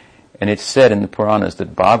on. And it's said in the Puranas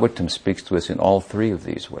that Bhagavatam speaks to us in all three of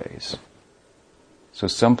these ways. So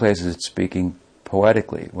some places it's speaking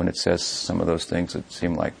poetically when it says some of those things that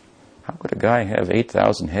seem like, how could a guy have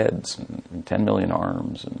 8,000 heads and 10 million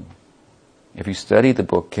arms? And if you study the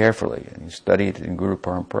book carefully, and you study it in Guru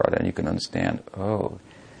Parampara, then you can understand, and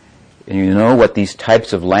you know what these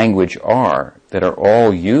types of language are that are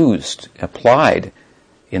all used, applied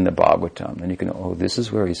in the Bhagavatam. And you can, this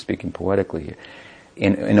is where he's speaking poetically here.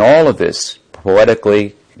 In all of this,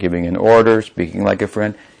 poetically, giving an order, speaking like a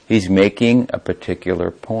friend, he's making a particular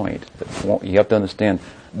point. You have to understand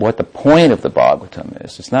what the point of the Bhagavatam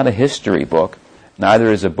is. It's not a history book.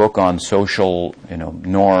 Neither is a book on social,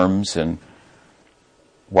 norms. And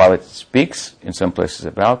while it speaks in some places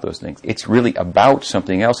about those things, it's really about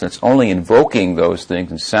something else. And it's only invoking those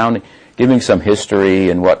things and giving some history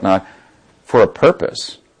and whatnot for a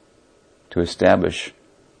purpose to establish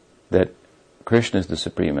that Krishna is the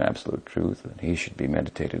Supreme Absolute Truth and he should be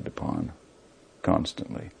meditated upon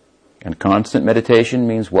constantly. And constant meditation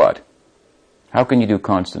means what? How can you do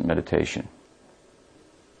constant meditation?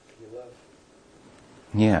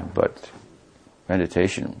 Yeah, but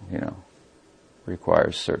meditation,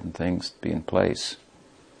 requires certain things to be in place.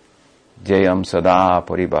 Jayam sada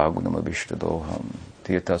paribhagunam abhishtadoham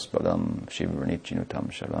tirtaspadam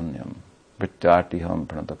shivranichinutam sharanyam Vrittartiham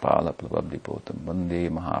pranatapala plavabdipotam vande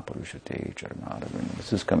mahapurushate charanaravindam.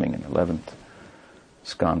 This is coming in the 11th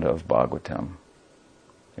skanda of Bhagavatam.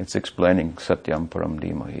 It's explaining Satyam Param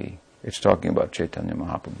Dhimahi. It's talking about Chaitanya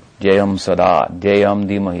Mahaprabhu. Jayam Sada. Jayam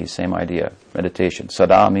Dhimahi, same idea. Meditation.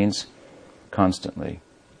 Sada means constantly.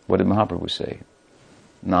 What did Mahaprabhu say?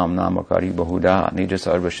 Nam namakari bahuda nija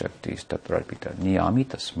sarva shaktis tatrarpita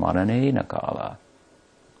niyamita smarane nakala.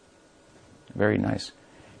 Very nice.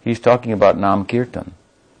 He's talking about Nam Kirtan.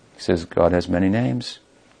 He says God has many names.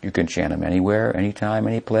 You can chant him anywhere, anytime,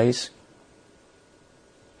 any place.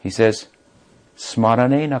 He says,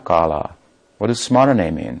 Smarane nakala. What does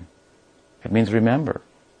smarane mean? It means remember.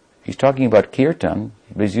 He's talking about kirtan,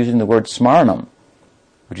 but he's using the word smaranam,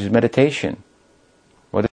 which is meditation.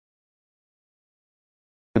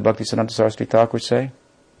 Bhaktisiddhanta Saraswati Thakur say?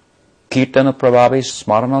 Kirtana prabhave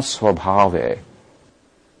smarana swabhave.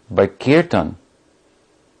 By kirtan,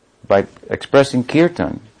 by expressing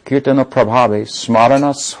kirtana prabhave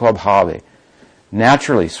smarana swabhave.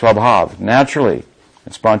 Naturally, swabhav, naturally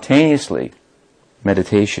and spontaneously,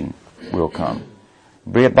 meditation will come.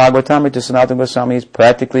 Bhagavatam to Sanatana Goswami has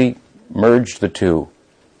practically merged the two,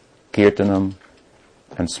 kirtanam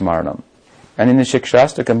and smaranam. And in the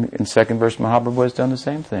Shikshastakam, in second verse, Mahaprabhu has done the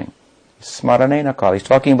same thing. Smaranena kal. He's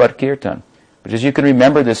talking about kirtan. But as you can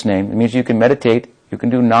remember this name, it means you can meditate, you can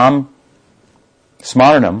do nam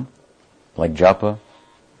smaranam, like japa,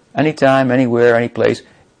 anytime, anywhere, any place,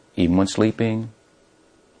 even when sleeping,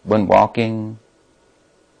 when walking.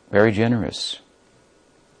 Very generous.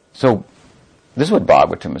 So, this is what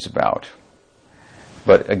Bhagavatam is about.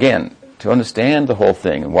 But again, to understand the whole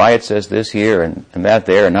thing, and why it says this here and that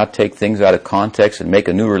there, and not take things out of context and make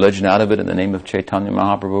a new religion out of it in the name of Chaitanya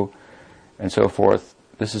Mahaprabhu, and so forth,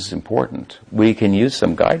 this is important. We can use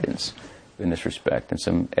some guidance in this respect, and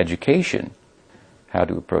some education, how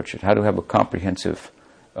to approach it, how to have a comprehensive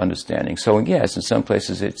understanding. So yes, in some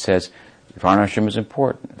places it says Varnashram is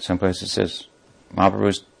important. In some places it says Mahaprabhu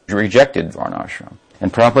has rejected Varnashram.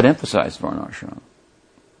 And Prabhupada emphasized Varnashram.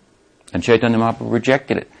 And Chaitanya Mahaprabhu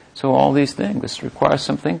rejected it. So all these things, this requires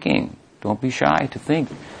some thinking. Don't be shy to think.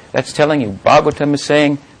 That's telling you, Bhagavatam is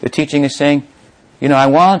saying, the teaching is saying, I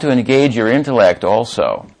want to engage your intellect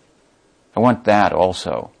also. I want that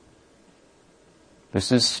also.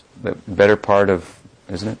 This is the better part of,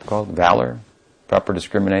 isn't it called valor? Proper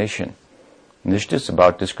discrimination. Nishta is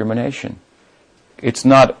about discrimination. It's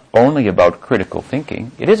not only about critical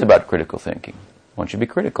thinking. It is about critical thinking. One should be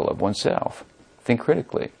critical of oneself. Think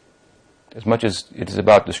critically. As much as it is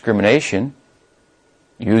about discrimination,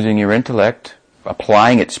 using your intellect,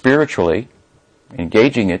 applying it spiritually,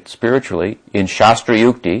 engaging it spiritually in Shastra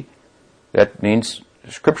Yukti, that means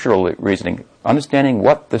scriptural reasoning, understanding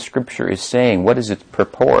what the scripture is saying, what is its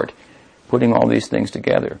purport, putting all these things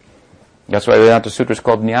together. That's why Vedanta Sutra is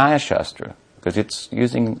called Nyaya Shastra, because it's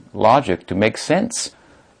using logic to make sense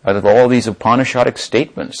out of all these Upanishadic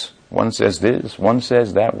statements. One says this, one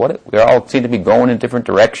says that. They all seem to be going in different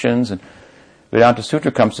directions, and Vedanta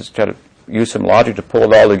Sutra comes to try to use some logic to pull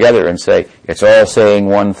it all together and say, it's all saying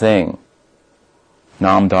one thing.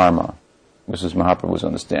 Nam Dharma. This is Mahaprabhu's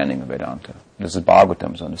understanding of Vedanta. This is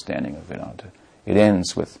Bhagavatam's understanding of Vedanta. It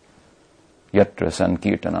ends with Yatra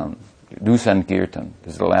Sankirtanam. Do Sankirtan.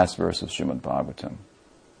 This is the last verse of Srimad Bhagavatam.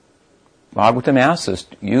 Bhagavatam asks us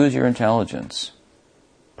to use your intelligence.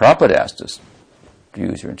 Prabhupada asked us to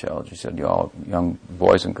use your intelligence. He said, you all young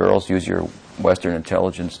boys and girls, use your Western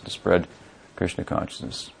intelligence to spread Krishna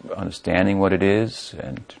consciousness, understanding what it is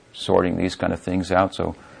and sorting these kind of things out.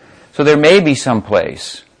 So there may be some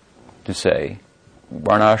place to say,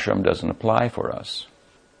 Varnashram doesn't apply for us.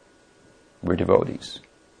 We're devotees.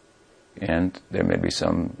 And there may be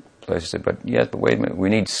some place to say, but wait a minute, we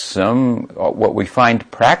need some, what we find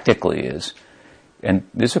practically is, and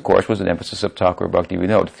this of course was an emphasis of Thakur Bhakti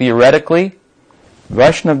Vinod. Theoretically,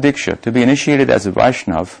 Vaishnav Diksha, to be initiated as a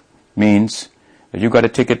Vaishnav, means that you've got a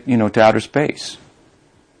ticket, to outer space.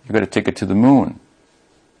 You've got a ticket to the moon.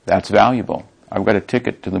 That's valuable. I've got a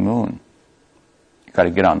ticket to the moon. You've got to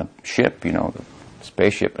get on the ship, the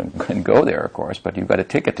spaceship, and go there, of course, but you've got a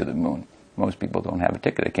ticket to the moon. Most people don't have a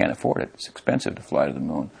ticket. They can't afford it. It's expensive to fly to the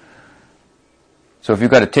moon. So if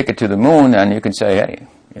you've got a ticket to the moon, then you can say, hey,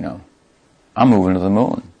 I'm moving to the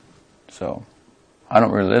moon. So I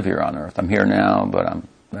don't really live here on Earth. I'm here now, but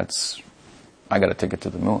I got a ticket to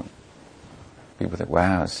the moon. People think,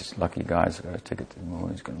 wow, this lucky guy's got a ticket to the moon.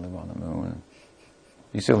 He's going to live on the moon.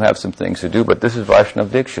 You still have some things to do, but this is Vaishnav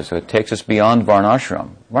Diksha, so it takes us beyond Varnashram.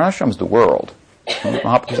 Varnashram is the world.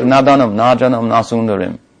 Mahaprabhu said, Nadanam, Najanam,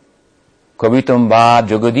 Nasundarim. Kavitam va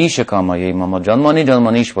Jagadisha Kamaye Mama Janmani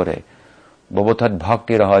Janmanishvare. Bhavatad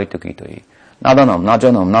Bhakti Rahaitu Kitai. Nadanam,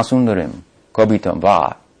 Najanam, Nasundarim. Kavitam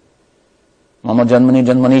va. Mama Janmani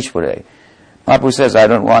Janmanishvare. Mahaprabhu says,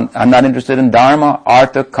 I'm not interested in Dharma,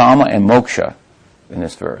 Artha, Kama, and Moksha in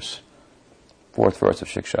this verse. Fourth verse of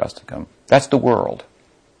Shikshastakam. That's the world.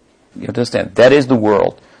 You understand? That is the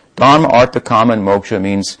world. Dharma, Artha, Kama, and Moksha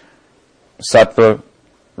means Sattva,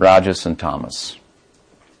 Rajas, and Tamas.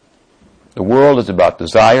 The world is about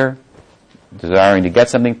desire, desiring to get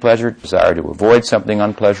something pleasurable, desire to avoid something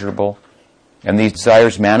unpleasurable, and these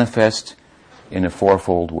desires manifest in a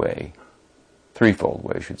threefold way,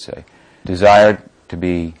 I should say. Desire to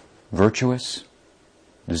be virtuous,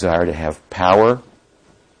 desire to have power,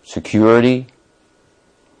 security,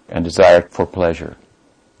 and desire for pleasure.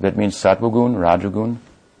 That means sattvagun, rajagun,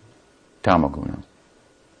 tamaguna.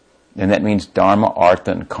 And that means dharma,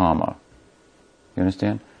 artha, and kama. You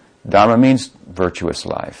understand? Dharma means virtuous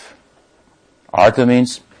life. Artha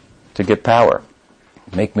means to get power,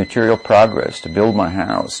 make material progress, to build my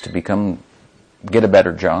house, to get a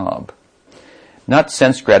better job. Not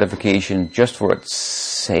sense gratification just for its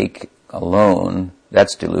sake alone.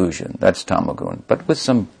 That's delusion. That's tamagun. But with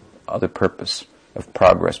some other purpose of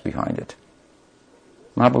progress behind it.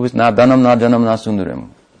 Mahaprabhu is na dhanam, na janam, na sundaram.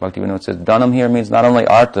 Bhaktivinoda says dhanam here means not only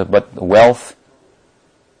artha, but the wealth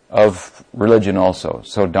of religion also.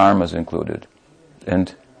 So dharma is included.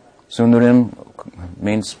 And sundaram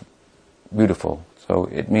means beautiful. So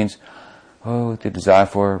it means, the desire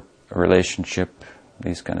for a relationship,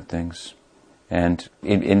 these kind of things. And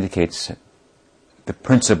it indicates the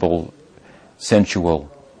principal sensual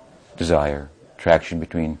desire, attraction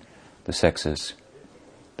between the sexes.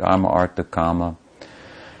 Dharma, artha, kama.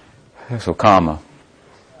 So kama.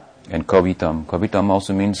 And kovitam. Kovitam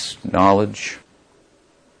also means knowledge.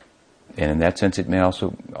 And in that sense it may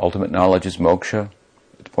also, ultimate knowledge is moksha.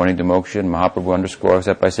 It's pointing to moksha. And Mahaprabhu underscores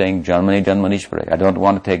that by saying, Janmani Janmanishvara. I don't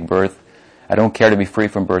want to take birth. I don't care to be free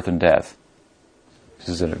from birth and death. This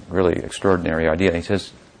is a really extraordinary idea. He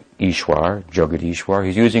says, Ishwar, Jagadishwar.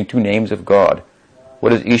 He's using two names of God. What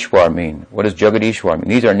does Ishwar mean? What does Jagadishwar mean?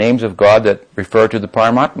 These are names of God that refer to the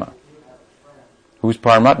Paramatma. Who's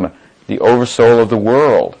Paramatma? The oversoul of the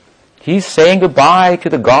world. He's saying goodbye to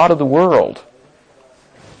the God of the world.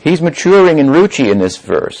 He's maturing in ruchi in this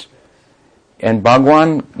verse. And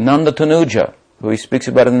Bhagwan Nanda Tanuja, who he speaks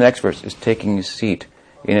about in the next verse, is taking his seat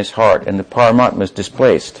in his heart, and the Paramatma is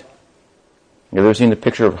displaced. You ever seen the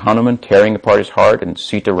picture of Hanuman tearing apart his heart and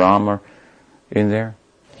Sita Ram are in there?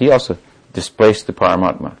 He also displaced the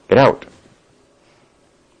Paramatma. Get out.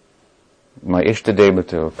 My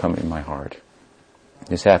Ishtadevata will come in my heart.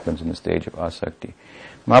 This happens in the stage of asakti.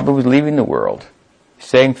 Mahaprabhu is leaving the world. He's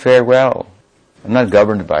saying farewell. I'm not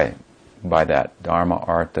governed by that. Dharma,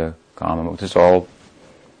 artha, kama. This is all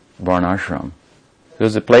varnashram.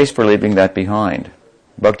 There's a place for leaving that behind.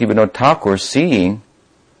 Bhaktivinoda Thakur seeing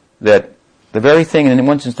that the very thing, in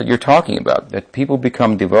one sense, that you're talking about, that people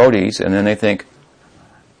become devotees and then they think,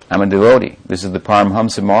 I'm a devotee. This is the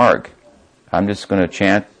Paramhamsa Marg. I'm just going to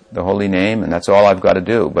chant the holy name and that's all I've got to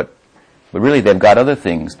do. But really they've got other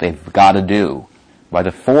things they've got to do by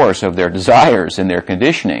the force of their desires and their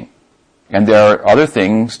conditioning. And there are other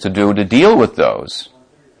things to do to deal with those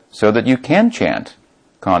so that you can chant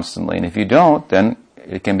constantly. And if you don't, then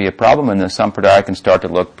it can be a problem and the sampradaya can start to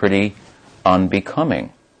look pretty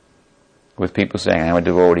unbecoming. With people saying, I'm a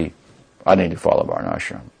devotee, I need to follow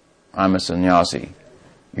varnashram. I'm a sannyasi.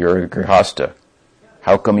 You're a grihasta.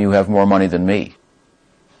 How come you have more money than me?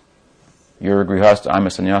 You're a grihasta, I'm a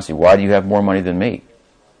sannyasi. Why do you have more money than me?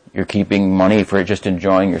 You're keeping money for just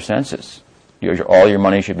enjoying your senses. All your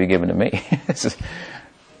money should be given to me. This is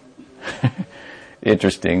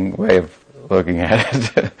interesting way of looking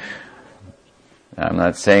at it. I'm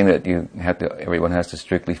not saying that everyone has to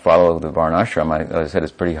strictly follow the varnashram. As I said,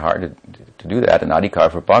 it's pretty hard to do that, and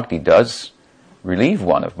adhikar for bhakti does relieve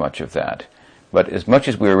one of much of that. But as much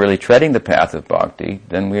as we're really treading the path of bhakti,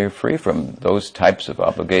 then we're free from those types of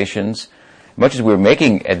obligations. As much as we're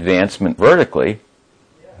making advancement vertically,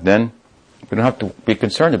 then we don't have to be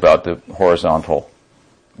concerned about the horizontal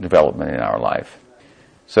development in our life.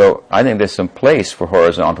 So I think there's some place for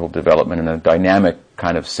horizontal development in a dynamic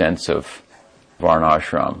kind of sense of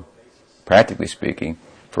varnashram, practically speaking,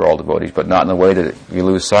 for all devotees, but not in the way that you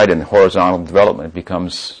lose sight in horizontal development. It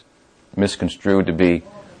becomes misconstrued to be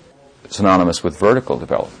synonymous with vertical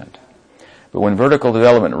development. But when vertical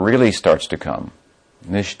development really starts to come,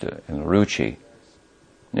 nishta and ruchi,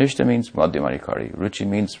 nishta means madhyamadikari, ruchi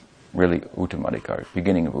means really uttamadikari,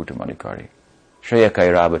 beginning of uttamadikari. Shreya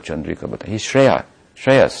kairaba chandrika bhata. He's Shreya,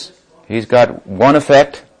 Shreyas. He's got one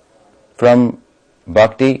effect from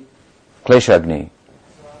bhakti, kleshagni.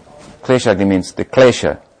 Kleshagni means the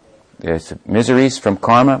klesha. There's miseries from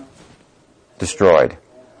karma, destroyed.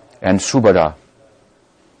 And subhada,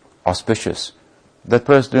 auspicious. That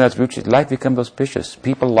person who has ruchi, life becomes auspicious.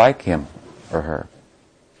 People like him or her.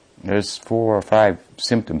 There's 4 or 5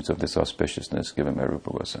 symptoms of this auspiciousness given by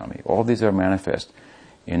Rupa Goswami. All these are manifest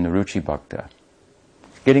in the ruchi bhakta.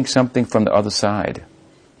 Getting something from the other side.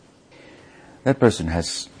 That person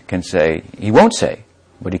can say, he won't say,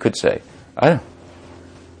 but he could say, I don't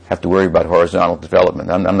have to worry about horizontal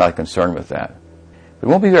development. I'm not concerned with that. It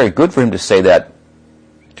won't be very good for him to say that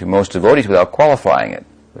to most devotees without qualifying it.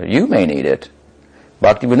 But you may need it.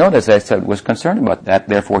 Bhaktivinoda, as I said, was concerned about that.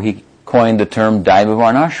 Therefore, he coined the term Daiva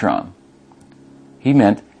Varnashram. He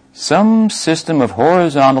meant some system of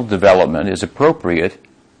horizontal development is appropriate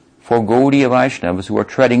for Gaudiya Vaishnavas who are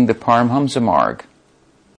treading the Paramhamsa marg.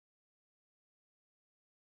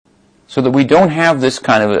 So that we don't have this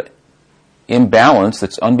kind of imbalance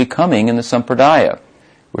that's unbecoming in the Sampradaya,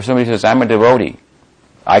 where somebody says, I'm a devotee,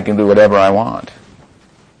 I can do whatever I want.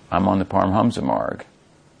 I'm on the Paramhamsa marg.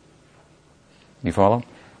 You follow?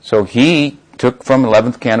 So he took from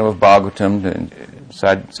 11th canto of Bhagavatam and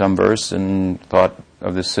decided some verse and thought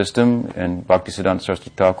of this system, and Bhaktisiddhanta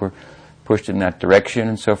Saraswati Thakur pushed it in that direction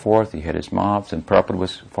and so forth. He had his mobs, and Prabhupada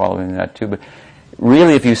was following that too. But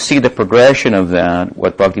really, if you see the progression of that,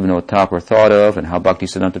 what Bhaktivinoda Thakur thought of, and how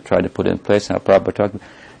Bhaktisiddhanta tried to put it in place, and how Prabhupada talked,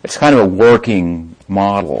 it's kind of a working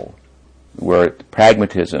model where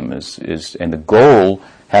pragmatism is and the goal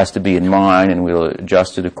has to be in mind, and we'll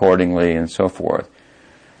adjust it accordingly, and so forth.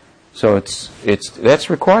 So that's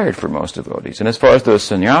required for most devotees. And as far as those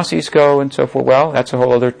sannyasis go and so forth, well, that's a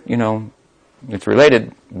whole other, it's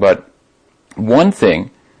related. But one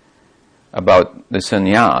thing about the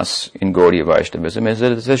sannyas in Gaudiya Vaishnavism is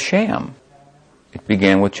that it's a sham. It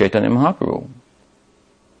began with Chaitanya Mahaprabhu.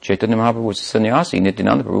 Chaitanya Mahaprabhu was a sannyasi.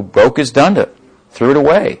 Nityananda Prabhu broke his danda, threw it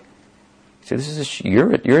away. He said,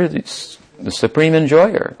 you're the supreme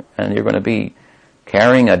enjoyer, and you're going to be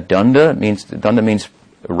carrying a danda. Danda means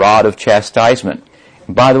a rod of chastisement.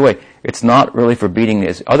 And by the way, it's not really for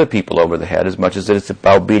beating other people over the head as much as it's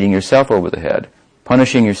about beating yourself over the head,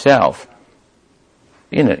 punishing yourself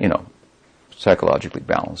in a psychologically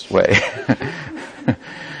balanced way.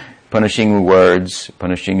 Punishing words,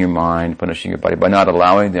 punishing your mind, punishing your body, by not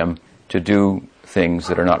allowing them to do things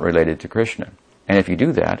that are not related to Krishna. And if you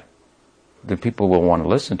do that, the people will want to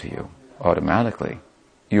listen to you automatically.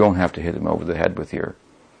 You won't have to hit them over the head with your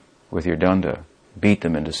danda, beat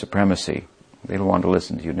them into supremacy. They'll want to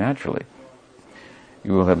listen to you naturally.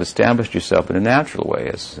 You will have established yourself in a natural way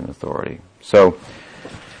as an authority. So,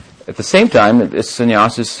 at the same time, this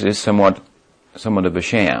sannyas is somewhat of a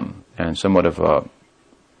sham and somewhat of a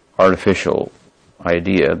artificial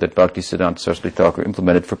idea that Bhaktisiddhanta Saraswati Thakur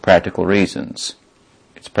implemented for practical reasons.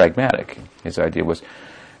 It's pragmatic. His idea was,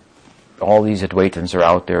 all these Advaitins are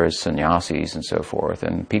out there as sannyasis and so forth,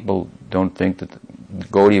 and people don't think that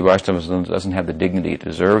Gaudiya Vaishnavism doesn't have the dignity it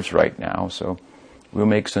deserves right now, so we'll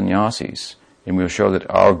make sannyasis, and we'll show that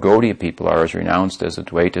our Gaudiya people are as renounced as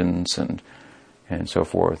Advaitins and so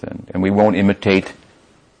forth, and we won't imitate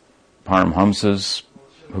Paramhamsas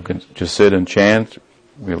who can just sit and chant.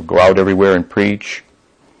 We'll go out everywhere and preach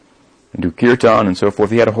and do kirtan and so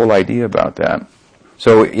forth. He had a whole idea about that.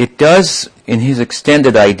 So it does, in his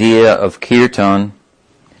extended idea of kirtan,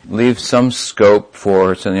 leave some scope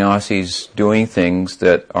for sannyasis doing things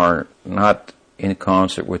that are not in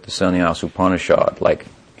concert with the sannyas Upanishad, like,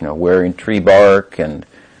 wearing tree bark and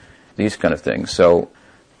these kind of things. So,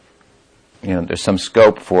 there's some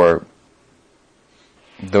scope for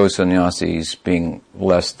those sannyasis being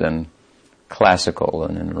less than classical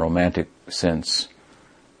and in a romantic sense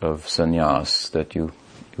of sannyas that you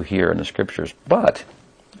hear in the scriptures. But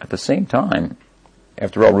at the same time,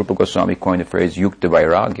 after all, Rupa Goswami coined the phrase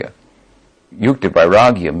Yukta-Vairagya.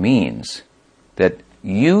 Yukta-Vairagya means that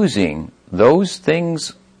using those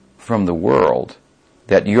things from the world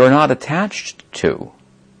that you're not attached to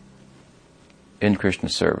in Krishna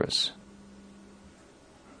service.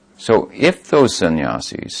 So if those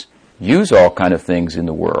sannyasis use all kind of things in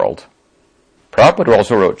the world, Prabhupada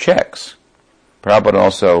also wrote checks. Prabhupada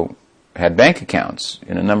also had bank accounts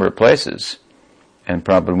in a number of places, and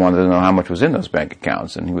Prabhupada wanted to know how much was in those bank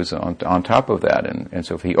accounts, and he was on top of that. And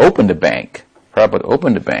so if he opened a bank, Prabhupada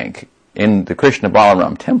opened a bank in the Krishna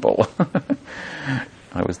Balaram temple.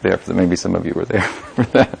 I was there, maybe some of you were there for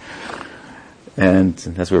that. And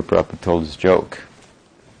that's where Prabhupada told his joke.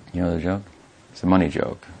 You know the joke? It's a money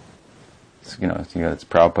joke. It's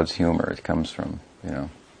Prabhupada's humor. It comes from,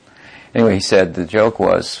 Anyway, he said, the joke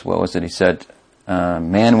was, what was it? He said,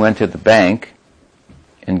 man went to the bank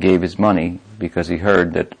and gave his money because he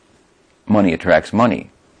heard that money attracts money.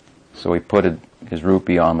 So he put his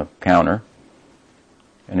rupee on the counter,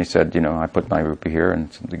 and he said, I put my rupee here,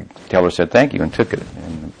 and the teller said, thank you, and took it.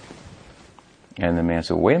 And the man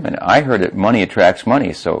said, wait a minute, I heard that money attracts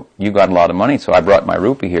money, so you got a lot of money, so I brought my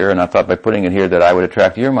rupee here, and I thought by putting it here that I would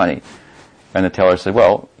attract your money. And the teller said,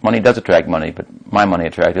 well, money does attract money, but my money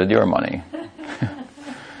attracted your money.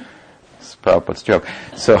 It's Prabhupada's joke.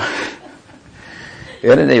 So,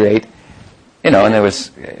 at any rate, and there was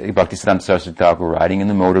Bhaktisiddhanta Saraswati Thakur riding in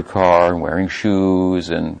the motor car and wearing shoes,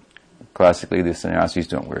 and classically the sannyasis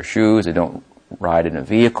don't wear shoes, they don't ride in a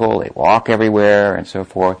vehicle, they walk everywhere, and so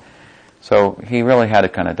forth. So he really had a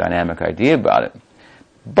kind of dynamic idea about it.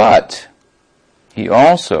 But he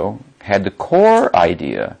also had the core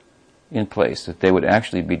idea in place, that they would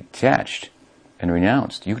actually be detached and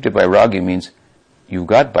renounced. Yukta-Vairagya means you've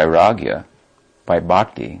got Vairagya by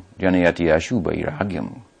bhakti. Janayati ashu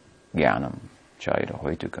vairagyam jnanam chayita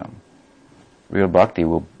hoitukam. Real bhakti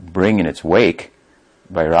will bring in its wake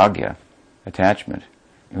Vairagya, attachment.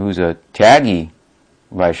 Who's a tyagi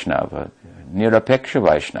Vaishnava, nirapeksha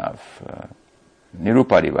Vaishnava,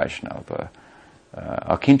 nirupadi Vaishnava,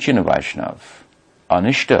 akinchana Vaishnava,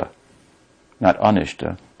 anishta, not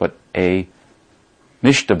anishta, but a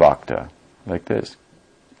nishta bhakta, like this.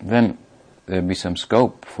 Then there'd be some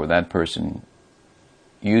scope for that person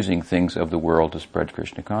using things of the world to spread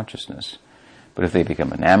Krishna consciousness. But if they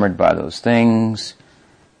become enamored by those things,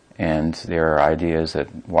 and there are ideas that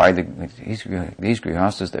these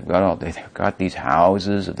grihastas, they've got these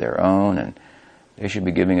houses of their own, and they should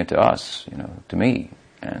be giving it to us, to me.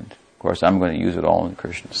 And of course, I'm going to use it all in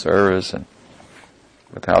Krishna service. And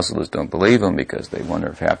the householders don't believe him because they wonder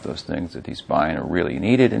if half those things that he's buying are really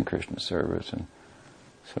needed in Krishna service, and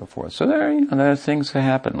so forth. So there are things that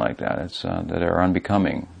happen like that. It's that are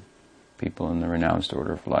unbecoming. People in the renounced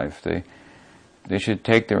order of life, they should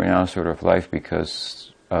take the renounced order of life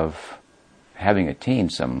because of having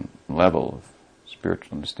attained some level of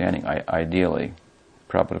spiritual understanding, ideally.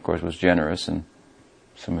 Prabhupada, of course, was generous, and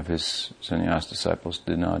some of his sannyas disciples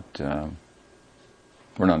were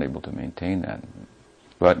not able to maintain that.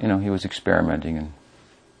 But, he was experimenting and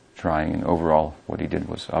trying, and overall what he did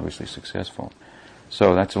was obviously successful.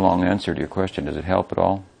 So that's a long answer to your question. Does it help at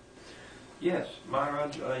all? Yes,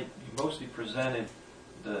 Maharaj, you mostly presented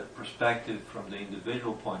the perspective from the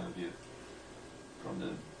individual point of view, from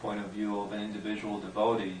the point of view of an individual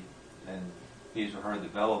devotee and his or her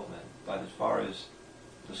development. But as far as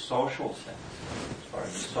the social sense, as far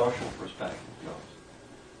as the social perspective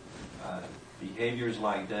goes, behaviors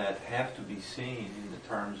like that have to be seen in the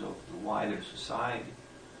terms of the wider society.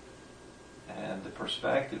 And the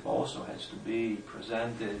perspective also has to be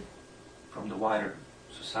presented from the wider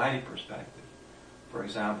society perspective. For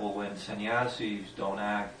example, when sannyasis don't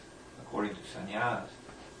act according to sannyas,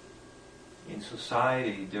 in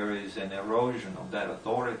society there is an erosion of that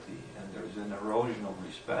authority, and there is an erosion of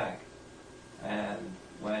respect. And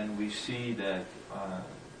when we see that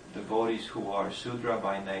devotees who are Sudra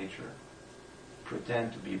by nature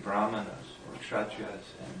pretend to be Brahmanas or Kshatriyas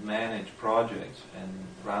and manage projects and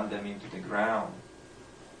run them into the ground,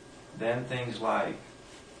 then things like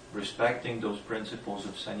respecting those principles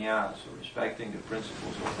of sannyas or respecting the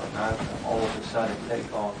principles of varnashram all of a sudden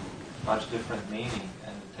take on much different meaning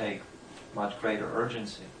and take much greater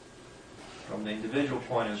urgency. From the individual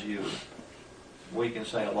point of view, we can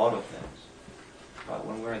say a lot of things. But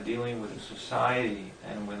when we're dealing with a society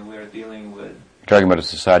and when we're dealing with... You're talking about a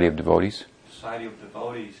society of devotees? Society of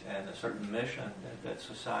devotees and a certain mission that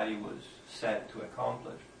society was set to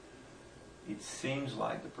accomplish, it seems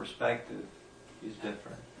like the perspective is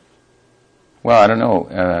different. Well, I don't know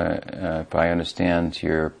if I understand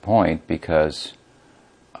your point, because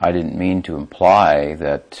I didn't mean to imply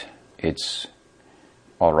that it's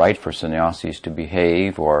all right for sannyasis to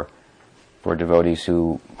behave, or for devotees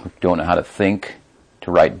who don't know how to think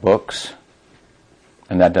to write books.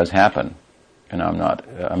 And that does happen. And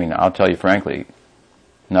I'll tell you frankly,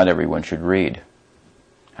 not everyone should read.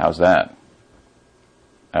 How's that?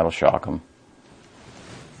 That'll shock them.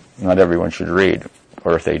 Not everyone should read,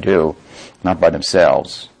 or if they do, not by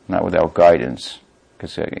themselves, not without guidance,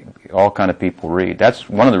 because all kind of people read. That's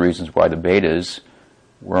one of the reasons why the Vedas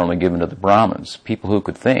were only given to the Brahmins, people who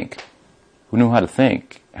could think, who knew how to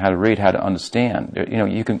think, how to read, how to understand.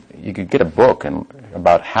 You could get a book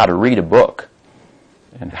about how to read a book,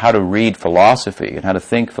 and how to read philosophy, and how to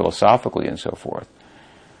think philosophically, and so forth.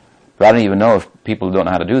 But I don't even know if people who don't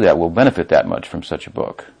know how to do that will benefit that much from such a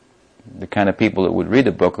book. The kind of people that would read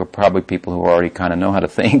the book are probably people who already kind of know how to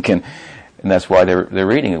think, and that's why they're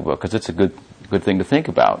reading a book, because it's a good thing to think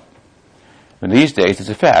about. And these days, it's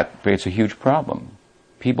a fact, but it's a huge problem.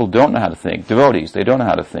 People don't know how to think. Devotees, they don't know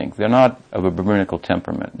how to think. They're not of a Brahminical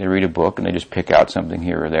temperament. They read a book and they just pick out something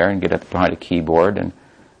here or there and get up behind a keyboard, and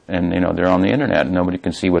they're on the internet, and nobody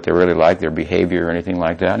can see what they're really like, their behavior or anything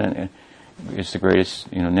like that. And it's the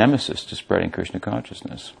greatest nemesis to spreading Krishna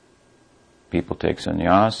consciousness. People take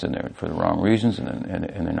sannyas and they're for the wrong reasons, and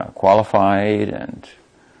they're not qualified, and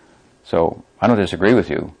so I don't disagree with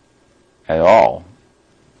you at all.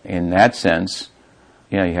 In that sense,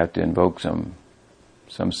 you have to invoke some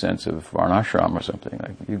sense of varnashram or something.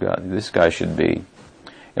 Like this guy should be.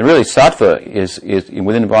 And really, sattva is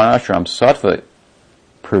within varnashram. Sattva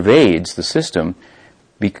pervades the system,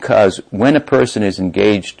 because when a person is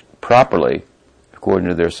engaged properly, according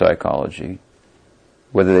to their psychology,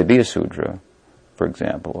 whether they be a Sudra, for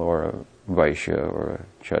example, or a Vaishya or a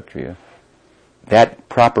Kshatriya, that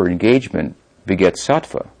proper engagement begets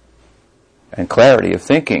sattva and clarity of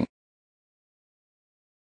thinking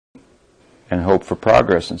and hope for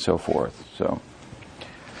progress and so forth. So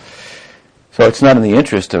it's not in the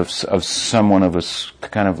interest of someone of a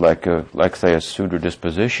kind of like say a Sudra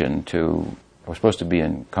disposition to, we're supposed to be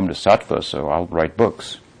come to sattva, so I'll write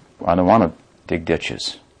books. I don't want to dig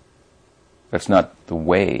ditches. That's not the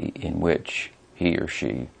way in which he or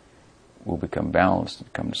she will become balanced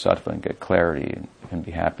and come to sattva and get clarity and be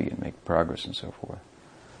happy and make progress and so forth.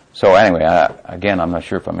 So anyway, again, I'm not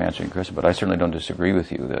sure if I'm answering Chris, but I certainly don't disagree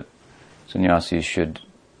with you that sannyasis should,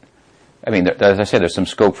 I mean, as I said, there's some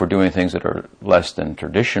scope for doing things that are less than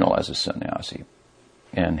traditional as a sannyasi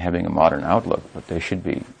and having a modern outlook, but they should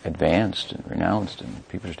be advanced and renounced, and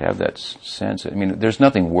people should have that sense. I mean, there's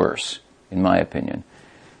nothing worse, in my opinion,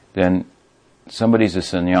 than somebody's a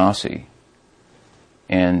sannyasi,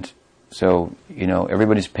 and so,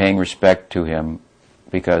 everybody's paying respect to him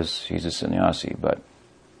because he's a sannyasi, but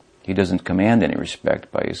he doesn't command any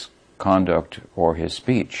respect by his conduct or his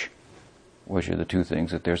speech, which are the two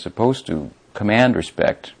things that they're supposed to command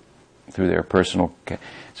respect through their personal.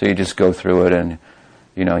 So you just go through it and,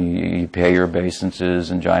 you pay your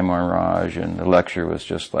obeisances and Jai Maharaj, and the lecture was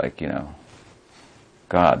just like,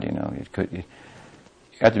 God, you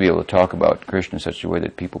have to be able to talk about Krishna in such a way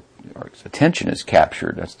that people's attention is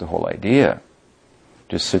captured. That's the whole idea.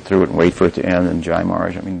 Just sit through it and wait for it to end and Jai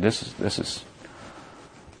Maharaj. I mean, this is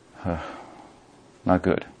not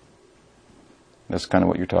good. That's kind of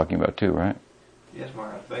what you're talking about too, right? Yes,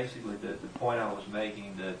 Maharaj. Basically, the point I was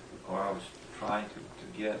making or I was trying to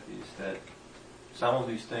get is that some of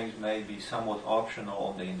these things may be somewhat optional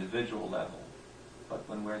on the individual level, but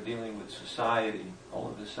when we're dealing with society, all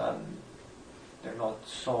of a sudden, they're not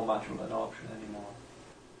so much of an option anymore.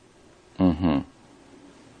 On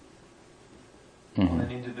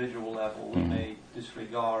an individual level, we may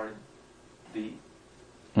disregard the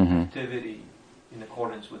activity in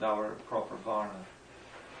accordance with our proper varna,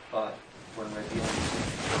 but when we're dealing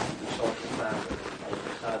with the social fabric, all of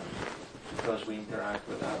a sudden, because we interact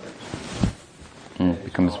with others, it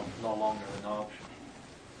becomes no longer an option.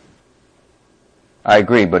 I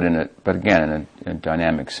agree, but again, in a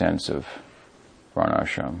dynamic sense of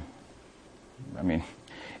varnashram. I mean,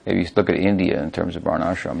 if you look at India in terms of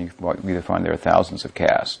varnashram, you either find there are thousands of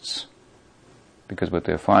castes, because what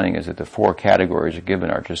they're finding is that the four categories are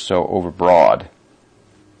given are just so overbroad,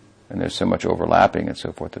 and there's so much overlapping and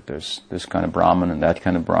so forth, that there's this kind of Brahman and that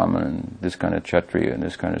kind of Brahman and this kind of Kshatriya and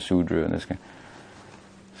this kind of Sudra and this kind.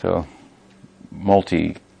 So,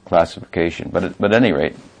 multi-classification. But at any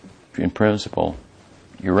rate, in principle,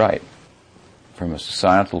 you're right. From a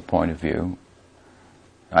societal point of view,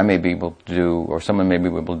 I may be able to do, or someone may be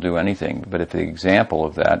able to do anything, but if the example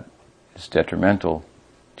of that is detrimental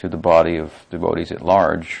to the body of devotees at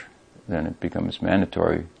large, then it becomes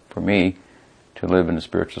mandatory for me to live in a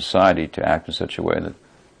spiritual society to act in such a way that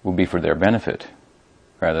will be for their benefit,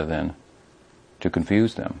 rather than to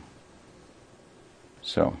confuse them.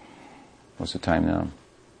 So, what's the time now?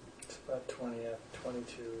 It's about 22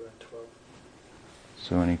 and 12.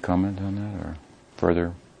 So any comment on that, or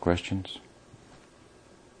further questions?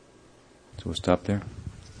 So we'll stop there.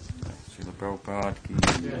 Srila Prabhupada ki.